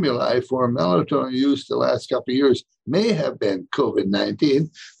for melatonin use the last couple of years may have been COVID-19,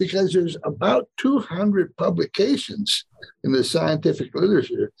 because there's about 200 publications in the scientific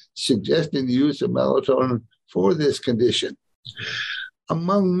literature suggesting the use of melatonin for this condition.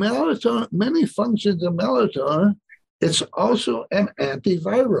 Among melatonin, many functions of melatonin, it's also an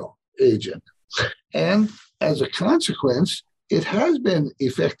antiviral agent. And as a consequence, it has been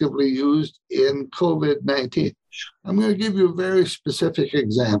effectively used in COVID-19. I'm going to give you a very specific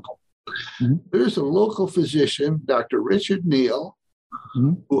example. Mm-hmm. There's a local physician, Dr. Richard Neal,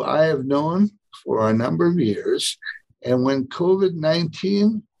 who I have known for a number of years. And when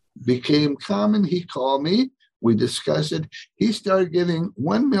COVID-19 became common, he called me. We discussed it. He started getting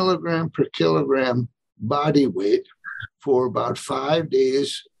 1 milligram per kilogram body weight for about 5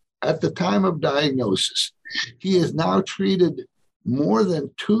 days at the time of diagnosis. He has now treated more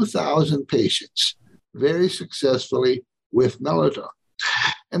than 2,000 patients very successfully with melatonin.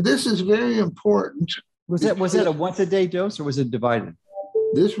 And this is very important. Was that a once a day dose, or was it divided?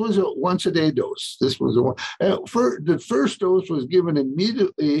 This was a once a day dose. The first dose was given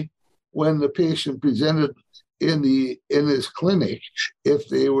immediately when the patient presented in his clinic, if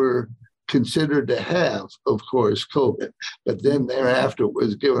they were considered to have, of course, COVID. But then thereafter it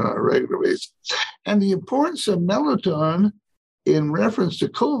was given on a regular basis. And the importance of melatonin in reference to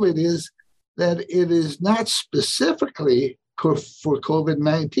COVID is that it is not specifically for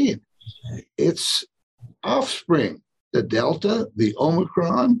COVID-19. It's offspring, the Delta, the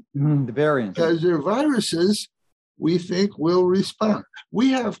Omicron, the variants. Because they're viruses we think will respond.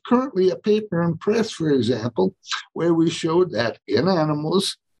 We have currently a paper in press, for example, where we showed that in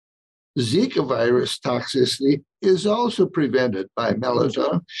animals, Zika virus toxicity is also prevented by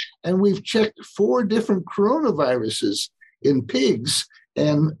melatonin. And we've checked 4 different coronaviruses in pigs,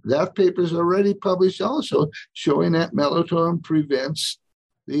 and that paper is already published also, showing that melatonin prevents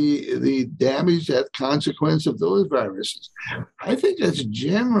the damage that consequence of those viruses. I think that's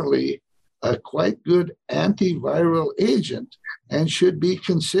generally a quite good antiviral agent and should be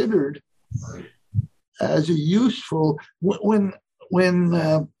considered as a useful. When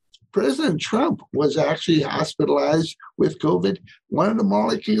President Trump was actually hospitalized with COVID, one of the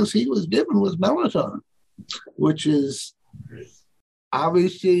molecules he was given was melatonin, which is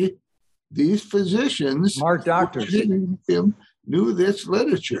obviously these physicians, smart doctors, knew this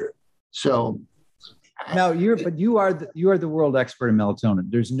literature. So now you are the world expert in melatonin.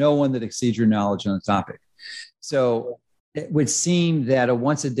 There's no one that exceeds your knowledge on the topic. So it would seem that a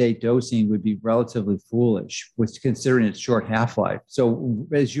once a day dosing would be relatively foolish, with considering its short half-life. So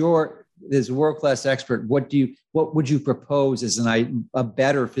as a world-class expert, what would you propose as a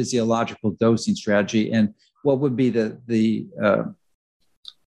better physiological dosing strategy, and what would be the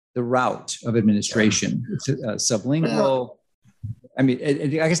route of administration? Sublingual. I mean,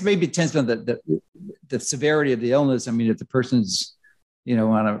 I guess maybe it depends on the severity of the illness. I mean, if the person's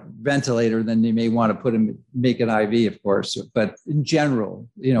on a ventilator, then you may want to make an IV, of course. But in general,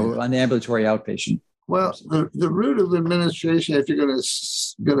 an ambulatory outpatient. Well, the route of administration, if you're going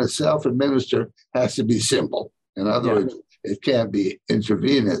to self-administer, has to be simple. In other words, it can't be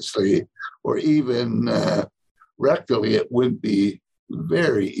intravenously or even rectally. It wouldn't be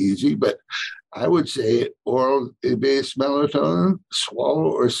very easy, but I would say oral-based melatonin,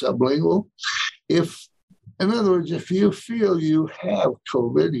 swallow or sublingual. In other words, if you feel you have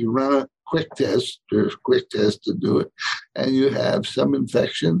COVID, you run a quick test. There's a quick test to do it, and you have some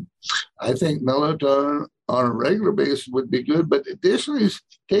infection, I think melatonin on a regular basis would be good, but additionally,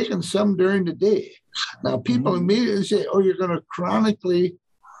 taking some during the day. Now, people immediately say, you're going to chronically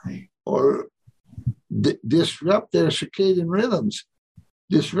or disrupt their circadian rhythms.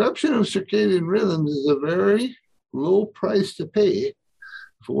 Disruption of circadian rhythms is a very low price to pay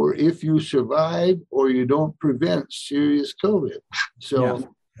for if you survive or you don't prevent serious COVID. So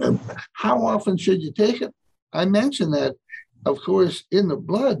how often should you take it? I mentioned that, of course, in the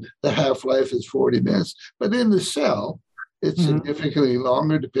blood, the half-life is 40 minutes, but in the cell, it's significantly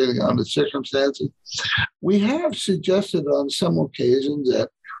longer depending on the circumstances. We have suggested on some occasions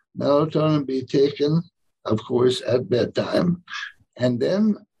that melatonin be taken, of course, at bedtime, and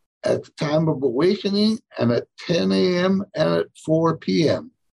then at the time of awakening, and at 10 a.m. and at 4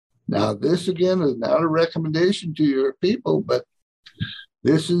 p.m. Now, this, again, is not a recommendation to your people, but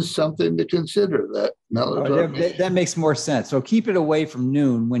this is something to consider, that melatonin. That makes more sense. So keep it away from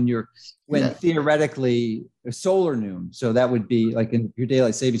noon when theoretically solar noon. So that would be like in your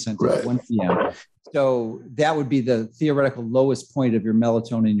daylight savings time, 1 p.m. So that would be the theoretical lowest point of your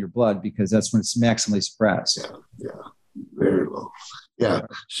melatonin in your blood, because that's when it's maximally suppressed. Yeah, very low. Yeah,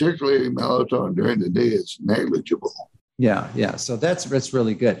 circulating melatonin during the day is negligible. Yeah. So that's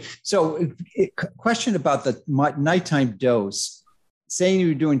really good. So question about the nighttime dose. Saying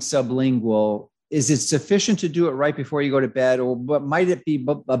you're doing sublingual, is it sufficient to do it right before you go to bed, or might it be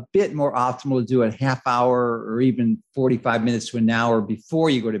a bit more optimal to do a half hour or even 45 minutes to an hour before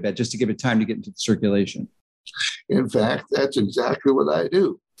you go to bed, just to give it time to get into the circulation? In fact, that's exactly what I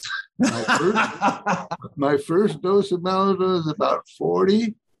do. My first dose of melatonin is about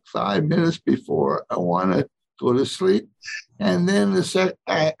 45 minutes before I want to go to sleep. And then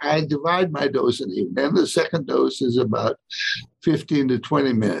I divide my dose in even. Then the second dose is about 15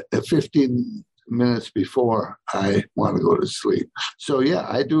 minutes before I want to go to sleep. So yeah,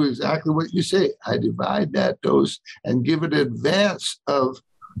 I do exactly what you say. I divide that dose and give it advance of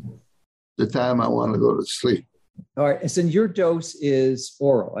the time I want to go to sleep. All right. And so your dose is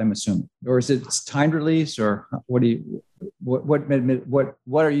oral, I'm assuming, or is it timed release, or what are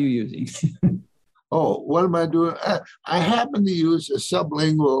you using? What am I doing? I happen to use a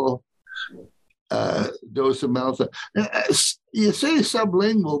sublingual dose of melatonin. You say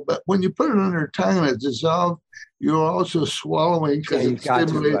sublingual, but when you put it on your tongue and it's dissolved, you're also swallowing,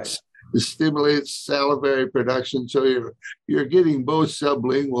 because it stimulates salivary production. So you're getting both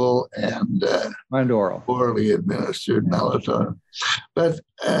sublingual and oral, orally administered melatonin. But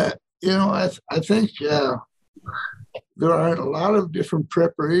I think there are a lot of different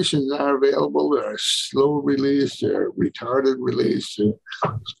preparations that are available. There are slow release, there are retarded release,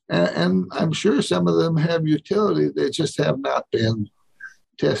 and I'm sure some of them have utility. They just have not been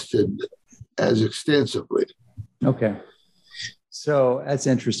tested as extensively. Okay. So that's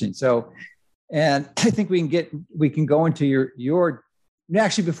interesting. So, and I think we can go into your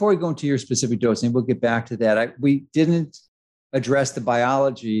Actually, before we go into your specific dosing, we'll get back to that. We didn't address the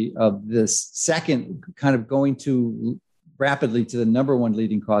biology of this second kind of going to rapidly to the number one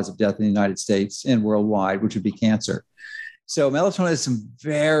leading cause of death in the United States and worldwide, which would be cancer. So melatonin has some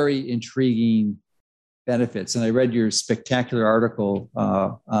very intriguing benefits. And I read your spectacular article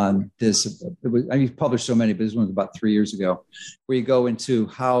on this. You published so many, but this one was about 3 years ago, where you go into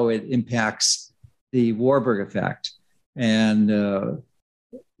how it impacts the Warburg effect. And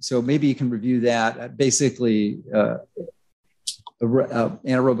so maybe you can review that. Basically,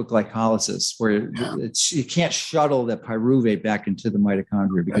 anaerobic glycolysis, where you can't shuttle the pyruvate back into the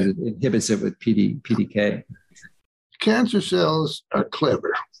mitochondria because it inhibits it with PDK. Cancer cells are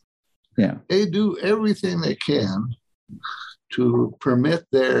clever. Yeah. They do everything they can to permit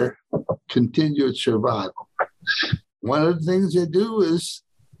their continued survival. One of the things they do is,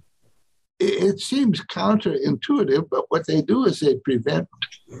 it seems counterintuitive, but what they do is they prevent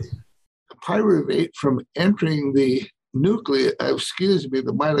pyruvate from entering the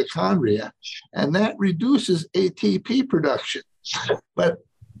the mitochondria, and that reduces ATP production. But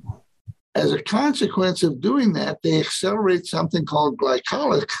as a consequence of doing that, they accelerate something called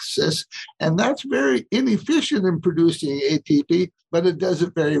glycolysis, and that's very inefficient in producing ATP, but it does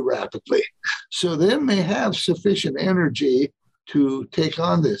it very rapidly. So then they have sufficient energy to take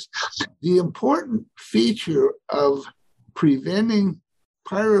on this. The important feature of preventing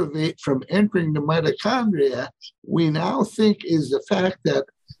pyruvate from entering the mitochondria, we now think, is the fact that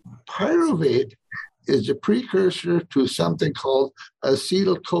pyruvate is a precursor to something called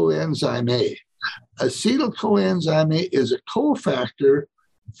acetyl coenzyme A. Acetyl coenzyme A is a cofactor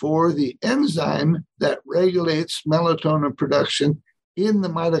for the enzyme that regulates melatonin production in the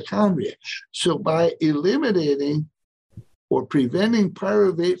mitochondria. So by eliminating or preventing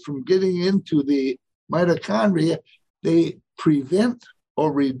pyruvate from getting into the mitochondria, they prevent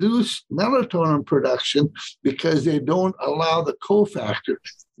or reduce melatonin production because they don't allow the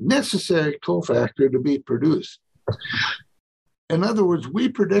necessary cofactor to be produced. In other words, we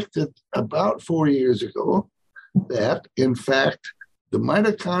predicted about 4 years ago that, in fact, the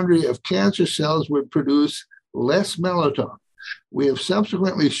mitochondria of cancer cells would produce less melatonin. We have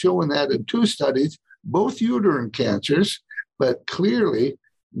subsequently shown that in 2 studies, both uterine cancers, but clearly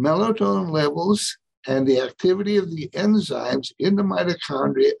melatonin levels and the activity of the enzymes in the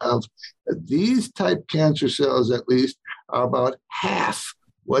mitochondria of these type cancer cells, at least, are about half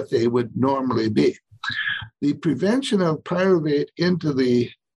what they would normally be. The prevention of pyruvate into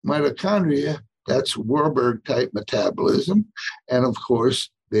the mitochondria, that's Warburg type metabolism. And of course,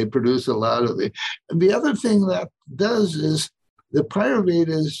 they produce a lot of it. And the other thing that does is the pyruvate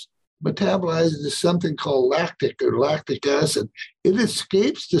is metabolized as something called lactic acid. It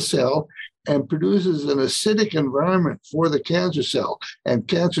escapes the cell and produces an acidic environment for the cancer cell. And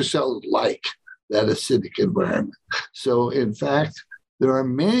cancer cells like that acidic environment. So in fact, there are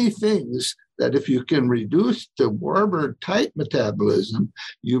many things that if you can reduce the Warburg type metabolism,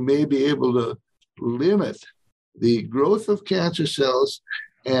 you may be able to limit the growth of cancer cells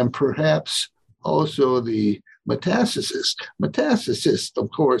and perhaps also the metastasis. Metastasis, of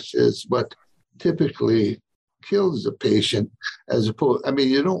course, is what typically kills the patient, as opposed,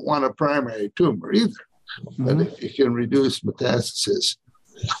 you don't want a primary tumor either, but if you can reduce metastasis,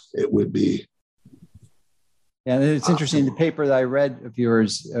 it would be. Yeah, and it's interesting. The paper that I read of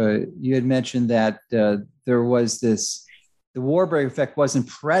yours, you had mentioned that there was the Warburg effect wasn't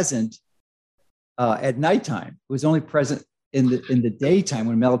present at nighttime. It was only present in the daytime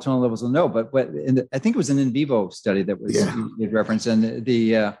when melatonin levels are low. But I think it was an in vivo study that was you referenced, and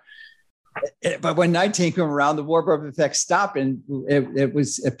but when nighttime came around, the Warburg effect stopped, and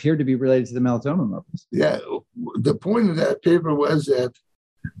it appeared to be related to the melatonin levels. Yeah, the point of that paper was that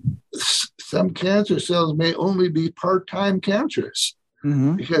some cancer cells may only be part-time cancerous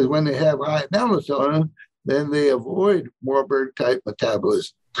because when they have high melatonin, then they avoid Warburg type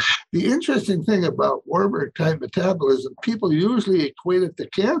metabolism. The interesting thing about Warburg type metabolism, people usually equate it to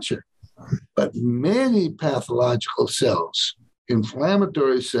cancer, but many pathological cells,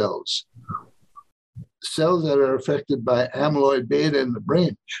 inflammatory cells that are affected by amyloid beta in the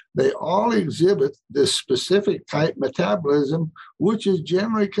brain, they all exhibit this specific type metabolism, which is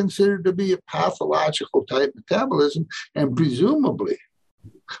generally considered to be a pathological type metabolism. And presumably,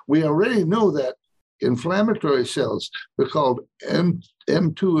 we already know that inflammatory cells, they're called M2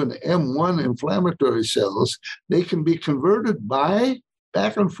 and M1 inflammatory cells, they can be converted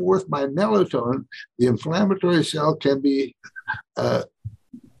back and forth by melatonin. The inflammatory cell can be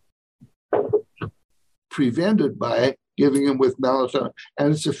prevented by giving them with melatonin,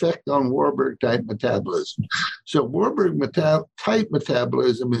 and its effect on Warburg type metabolism. So Warburg type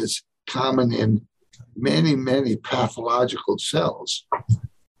metabolism is common in many, many pathological cells.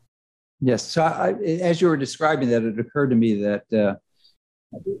 Yes. So as you were describing that, it occurred to me that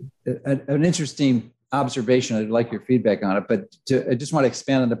an interesting observation. I'd like your feedback on it, but I just want to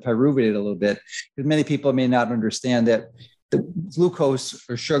expand on the pyruvate a little bit, because many people may not understand that the glucose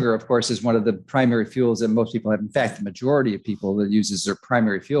or sugar, of course, is one of the primary fuels that most people have. In fact, the majority of people that uses their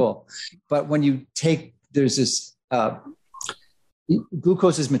primary fuel. But when you take, there's this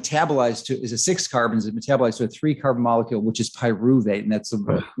glucose is a 6 carbons, is metabolized to a 3 carbon molecule, which is pyruvate, and that's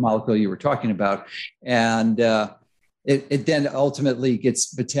the molecule you were talking about. And it then ultimately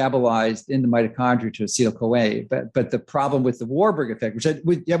gets metabolized in the mitochondria to acetyl-CoA. But the problem with the Warburg effect,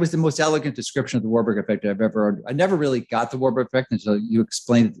 that was the most elegant description of the Warburg effect I've ever heard. I never really got the Warburg effect until you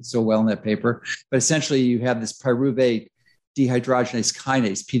explained it so well in that paper. But essentially, you have this pyruvate dehydrogenase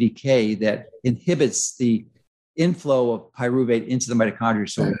kinase, PDK, that inhibits the inflow of pyruvate into the mitochondria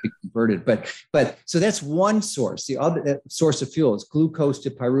so it can be converted. But so that's one source. The other source of fuel is glucose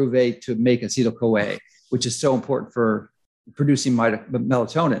to pyruvate to make acetyl-CoA, which is so important for producing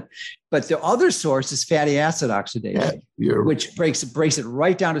melatonin. But the other source is fatty acid oxidation, which breaks it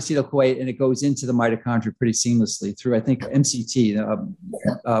right down to acetyl-CoA, and it goes into the mitochondria pretty seamlessly through, I think, MCT,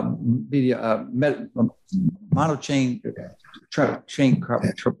 monochain chain.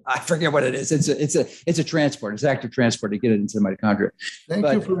 I forget what it is. It's a transport. It's active transport to get it into the mitochondria. Thank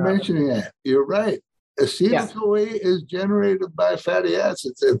you for mentioning that. You're right. Acetyl-CoA is generated by fatty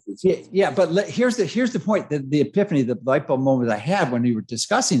acids. But here's the point, the epiphany, the light bulb moment I had when we were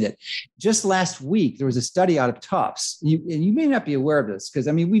discussing it. Just last week, there was a study out of Tufts, and you may not be aware of this, because,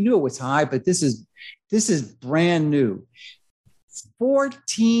 I mean, we knew it was high, but this is brand new.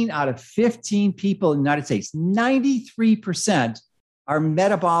 14 out of 15 people in the United States, 93%, are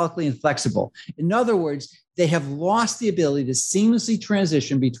metabolically inflexible. In other words, they have lost the ability to seamlessly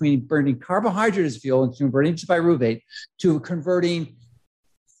transition between burning carbohydrate as fuel and converting to pyruvate to converting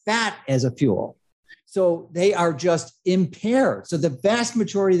fat as a fuel. So they are just impaired. So the vast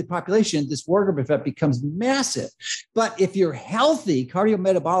majority of the population, this Warburg effect becomes massive. But if you're healthy,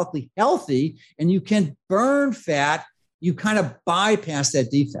 cardiometabolically healthy, and you can burn fat, you kind of bypass that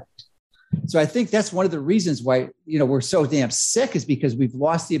defect. So I think that's one of the reasons why, we're so damn sick, is because we've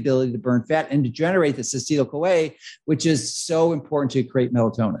lost the ability to burn fat and to generate this acetyl-CoA, which is so important to create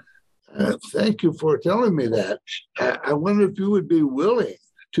melatonin. Thank you for telling me that. I wonder if you would be willing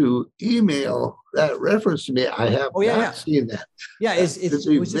to email that reference to me. I have not seen that. Yeah, it's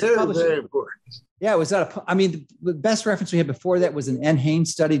very, very important. Yeah, it was the best reference we had before that was an N.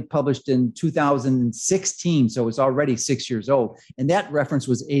 Haynes study published in 2016. So it's already 6 years old. And that reference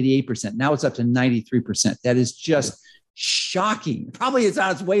was 88%. Now it's up to 93%. That is just shocking. Probably it's on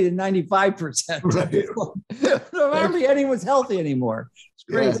its way to 95%. Right. Hardly anyone's healthy anymore. It's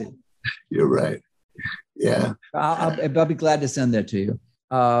crazy. Yeah, you're right. Yeah. I'll be glad to send that to you.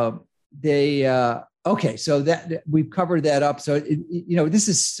 Okay, so that we've covered that up. So, this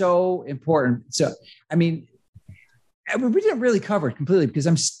is so important. So, I mean, we didn't really cover it completely, because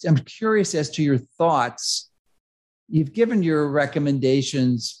I'm curious as to your thoughts. You've given your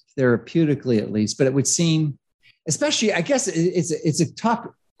recommendations therapeutically, at least, but it would seem, especially, I guess it's a tough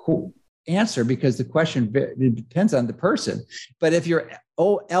answer, because the question depends on the person. But if you're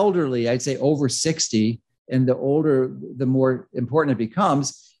elderly, I'd say over 60, and the older, the more important it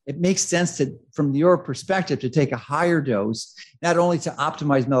becomes, it makes sense from your perspective, to take a higher dose, not only to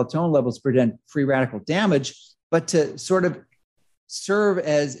optimize melatonin levels, prevent free radical damage, but to sort of serve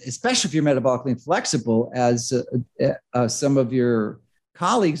as, especially if you're metabolically inflexible, as some of your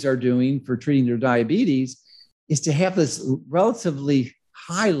colleagues are doing for treating their diabetes, is to have this relatively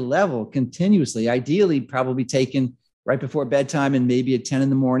high level continuously, ideally probably taken right before bedtime and maybe at 10 in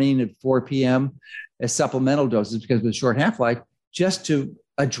the morning, at 4 p.m. as supplemental doses, because of the short half-life, just to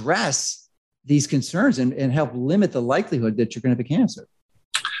address these concerns and help limit the likelihood that you're going to have a cancer.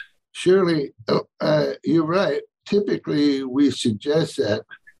 Surely, you're right. Typically, we suggest that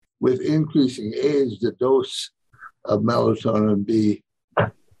with increasing age, the dose of melatonin be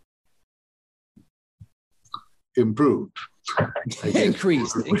improved.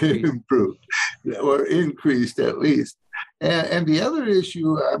 Increased. Improved, or increased at least. And the other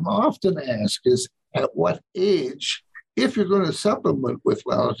issue I'm often asked is, at what age, if you're going to supplement with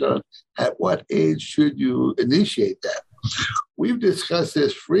melatonin, at what age should you initiate that? We've discussed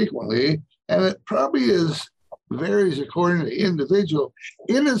this frequently, and it probably varies according to the individual,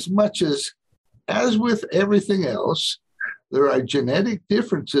 in as much as with everything else, there are genetic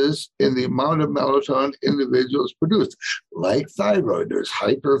differences in the amount of melatonin individuals produce, like thyroid. There's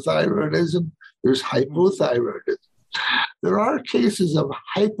hyperthyroidism, there's hypothyroidism. There are cases of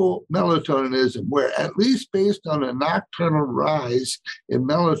hypomelatonism where, at least based on a nocturnal rise in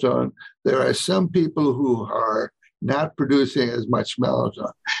melatonin, there are some people who are not producing as much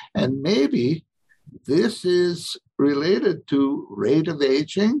melatonin. And maybe this is related to rate of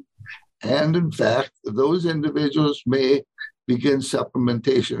aging. And in fact, those individuals may begin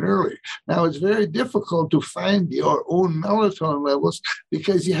supplementation early. Now, it's very difficult to find your own melatonin levels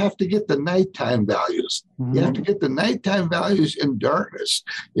because you have to get the nighttime values. Mm-hmm. You have to get the nighttime values in darkness.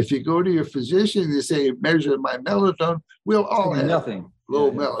 If you go to your physician and you say, measure my melatonin, we'll all have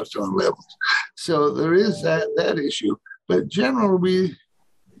low melatonin levels. So there is that issue. But generally, we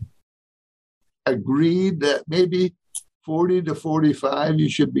agreed that maybe 40 to 45, you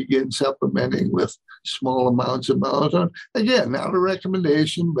should begin supplementing with small amounts of melatonin. Again, not a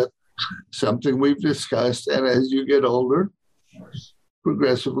recommendation, but something we've discussed. And as you get older,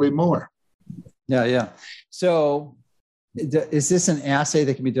 progressively more. Yeah. So is this an assay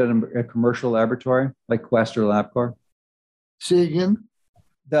that can be done in a commercial laboratory like Quest or LabCorp? Say again?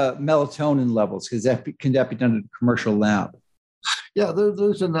 The melatonin levels, can that be done in a commercial lab? Yeah,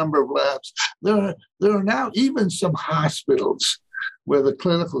 there's a number of labs. There are now even some hospitals where the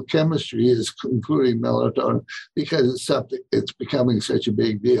clinical chemistry is including melatonin because it's becoming such a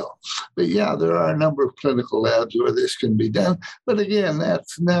big deal. But yeah, there are a number of clinical labs where this can be done. But again,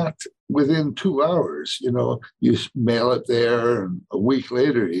 that's not within 2 hours. You mail it there, and a week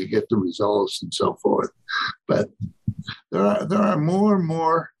later you get the results and so forth. But there are more and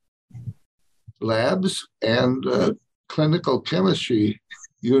more labs and clinical chemistry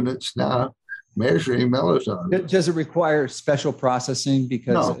units now measuring melatonin. Does it require special processing?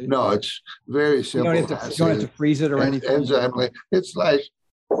 Because no, it's very simple. You don't have to freeze it or anything? It's like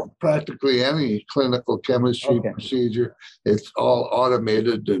practically any clinical chemistry procedure. It's all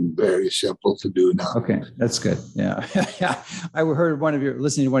automated and very simple to do now. Okay, that's good. Yeah. I heard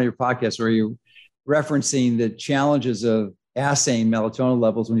listening to one of your podcasts where you referencing the challenges of assaying melatonin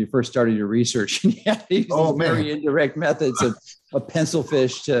levels when you first started your research. And you had to use these very indirect methods of pencil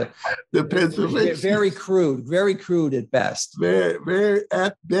fish to the pencil fish. Very crude at best. Very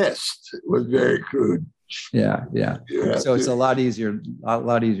at best. It was very crude. Yeah. So it's a lot easier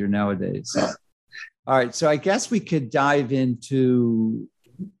nowadays. Yeah. All right. So I guess we could dive into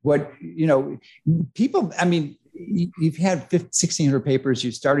what, people, you've had 1,600 papers.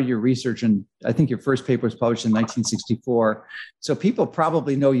 You started your research, and I think your first paper was published in 1964. So people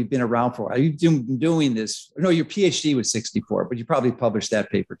probably know you've been around for a while. You've been doing this. No, your PhD was 64, but you probably published that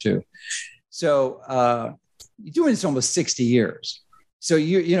paper too. So you're doing this almost 60 years. So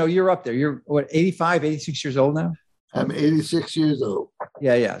you're up there. You're 85, 86 years old now? I'm 86 years old.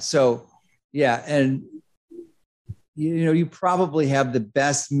 Yeah. So, yeah. And, you probably have the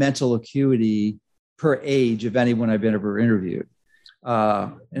best mental acuity per age of anyone I've ever interviewed.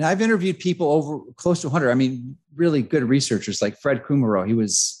 And I've interviewed people over close to 100. Really good researchers like Fred Kummerow.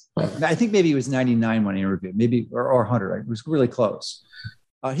 I think maybe he was 99 when he interviewed, maybe, or 100. It was really close.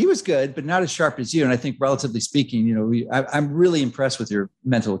 He was good, but not as sharp as you. And I think relatively speaking, I'm really impressed with your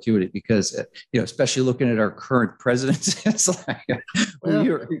mental acuity because, especially looking at our current presidents, it's like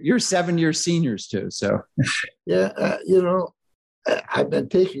you're 7-year seniors too. So, yeah, I've been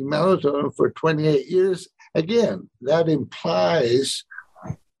taking melatonin for 28 years. Again, that implies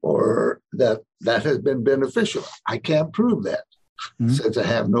or that has been beneficial. I can't prove that since I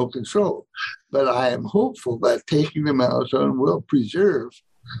have no control. But I am hopeful that taking the melatonin will preserve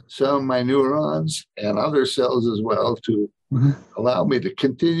some of my neurons and other cells as well to allow me to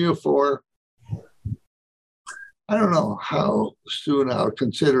continue for, I don't know how soon I'll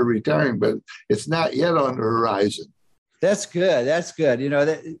consider retiring, but it's not yet on the horizon. That's good.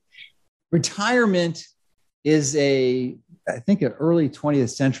 Retirement is I think an early 20th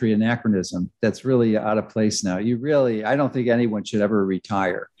century anachronism that's really out of place now. I don't think anyone should ever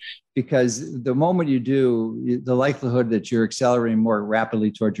retire, because the moment you do, the likelihood that you're accelerating more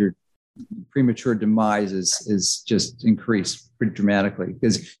rapidly towards your premature demise is just increased pretty dramatically,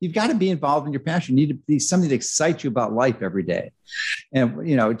 because you've got to be involved in your passion. You need to be something that excites you about life every day. And,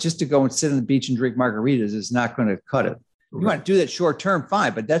 just to go and sit on the beach and drink margaritas is not going to cut it. You want to do that short term,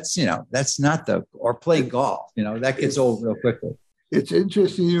 fine, but that's not or play golf, that gets old real quickly. It's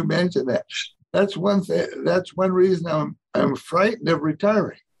interesting you mentioned that. That's one thing. That's one reason I'm frightened of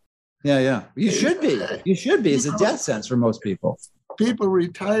retiring. Yeah. You should be. It's a death sentence for most people. People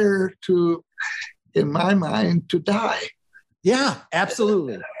retire in my mind, to die. Yeah,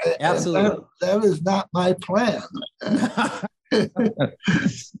 absolutely. Absolutely. That is not my plan.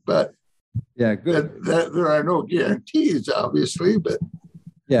 But yeah, good. There are no guarantees, obviously, but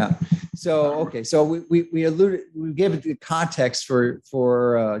yeah. So okay, so we alluded, we gave it the context for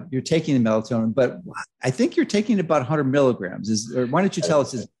you're taking the melatonin, but I think you're taking about 100 milligrams. Or why don't you tell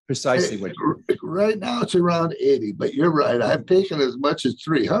us precisely what? Right now it's around 80, but you're right. I've taken as much as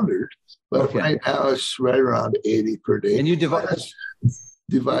 300, but right now it's right around 80 per day. And you divided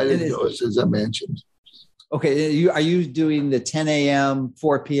dose, as I mentioned. Okay, are you doing the 10 a.m.,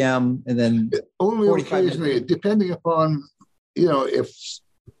 4 p.m., and then only occasionally, depending upon,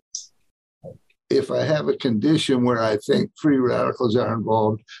 if I have a condition where I think free radicals are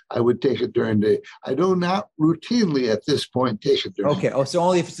involved, I would take it during the day. I do not routinely at this point take it during the day. Oh, so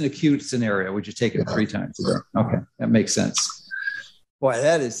only if it's an acute scenario would you take it 3 times? Yeah. Okay, that makes sense. Boy,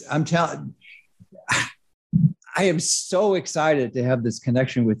 I'm telling, I am so excited to have this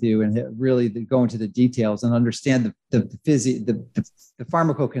connection with you and really go into the details and understand the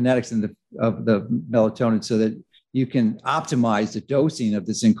pharmacokinetics of the melatonin so that you can optimize the dosing of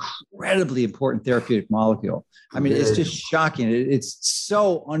this incredibly important therapeutic molecule. I mean, it's just shocking. It's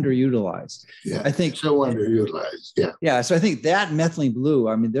so underutilized. Yeah, I think so underutilized. Yeah. Yeah. So I think that methylene blue,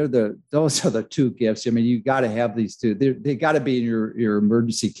 I mean, those are the two gifts. I mean, you got to have these two. They got to be in your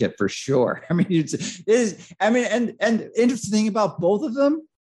emergency kit for sure. I mean, and interesting thing about both of them.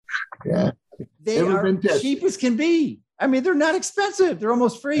 Yeah. They are cheap as can be. I mean, they're not expensive. They're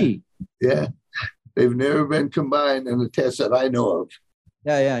almost free. Yeah. They've never been combined in the tests that I know of.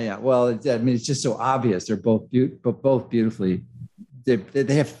 Yeah. Well, it's just so obvious. They're both beautifully.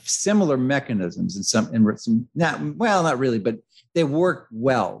 They have similar mechanisms in some not really, but they work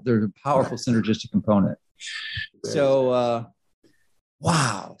well. They're a powerful synergistic component. So,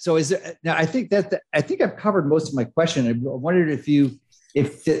 wow. So now I think I've covered most of my question. I wondered if you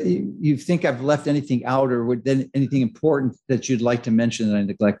think I've left anything out or anything important that you'd like to mention that I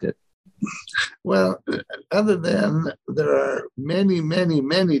neglected. Well, other than there are many, many,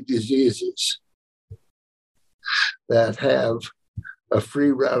 many diseases that have a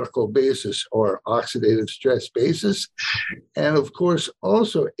free radical basis or oxidative stress basis. And of course,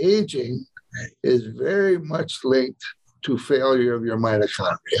 also aging is very much linked to failure of your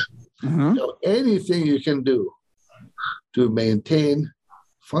mitochondria. Mm-hmm. So anything you can do to maintain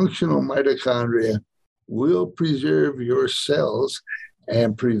functional mitochondria will preserve your cells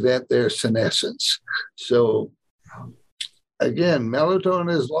and prevent their senescence. So again,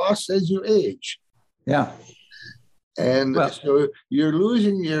 melatonin is lost as you age. Yeah. And so you're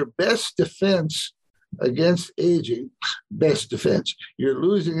losing your best defense against aging, best defense. You're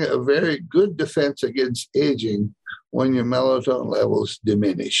losing a very good defense against aging when your melatonin levels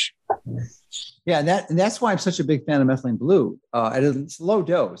diminish. Yeah, and that's why I'm such a big fan of methylene blue at a low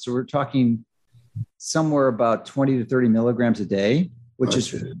dose. So we're talking somewhere about 20 to 30 milligrams a day, which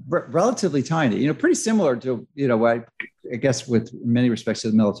is relatively tiny, pretty similar to, I guess with many respects to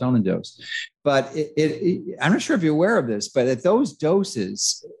the melatonin dose. But I'm not sure if you're aware of this, but at those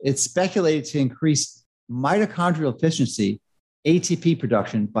doses, it's speculated to increase mitochondrial efficiency, ATP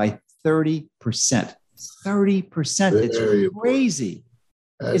production by 30%. 30%. It's crazy.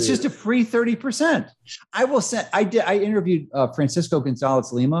 It's just a free 30%. I interviewed Francisco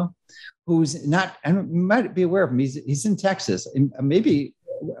Gonzalez Lima, who's not, I might be aware of him. He's in Texas. Maybe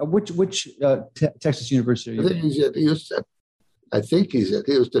which Texas University are you? I think he's at Houston. I think he's at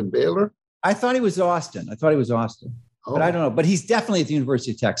Houston, Baylor. I thought he was Austin. But I don't know. But he's definitely at the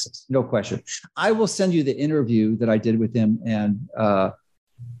University of Texas, no question. I will send you the interview that I did with him and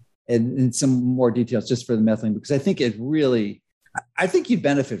some more details just for the methylene, because I think you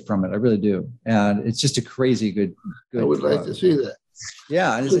benefit from it. I really do. And it's just a crazy good I would like to see that.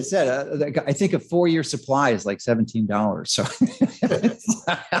 Yeah. And as I said, I think a 4-year supply is like $17. So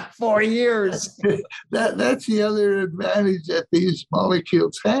 4 years. That's the other advantage that these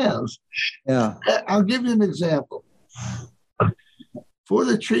molecules have. Yeah. I'll give you an example. For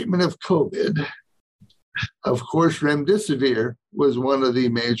the treatment of COVID, of course, remdesivir was one of the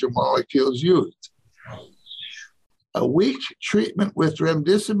major molecules used. A week treatment with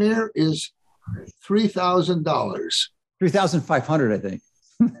remdesivir is $3,000. $3,500, I think.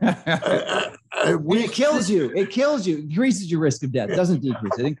 It kills you. It kills you. Increases your risk of death. It doesn't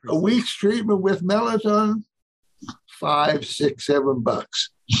decrease. It increases. A week's treatment with melatonin, $5, $6, $7.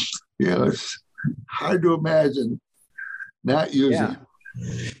 It's hard to imagine not using it.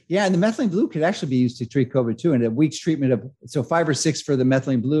 Yeah, and the methylene blue could actually be used to treat COVID too. And a week's treatment of 5 or 6 for the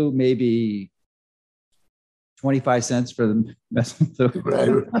methylene blue, maybe 25 cents for the methylene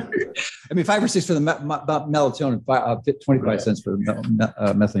blue. Right. I mean, 5 or 6 for the melatonin, 25 cents for the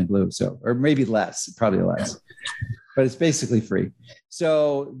methylene blue. So, or maybe less, probably less, but it's basically free.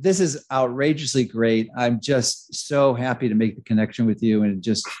 So this is outrageously great. I'm just so happy to make the connection with you and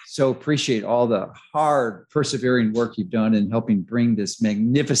just so appreciate all the hard, persevering work you've done in helping bring this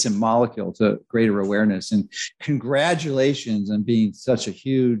magnificent molecule to greater awareness. And congratulations on being such a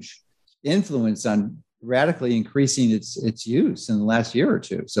huge influence on radically increasing its use in the last year or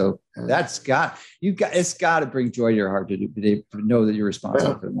two. So it's got to bring joy to your heart to know that you're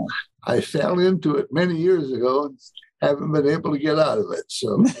responsible for that. I fell into it many years ago and haven't been able to get out of it.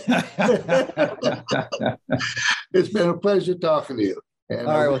 So it's been a pleasure talking to you. And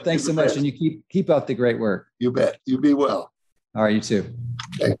all right. Well, thanks so much. And you keep up the great work. You bet. You be well. All right. You too.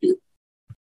 Thank you.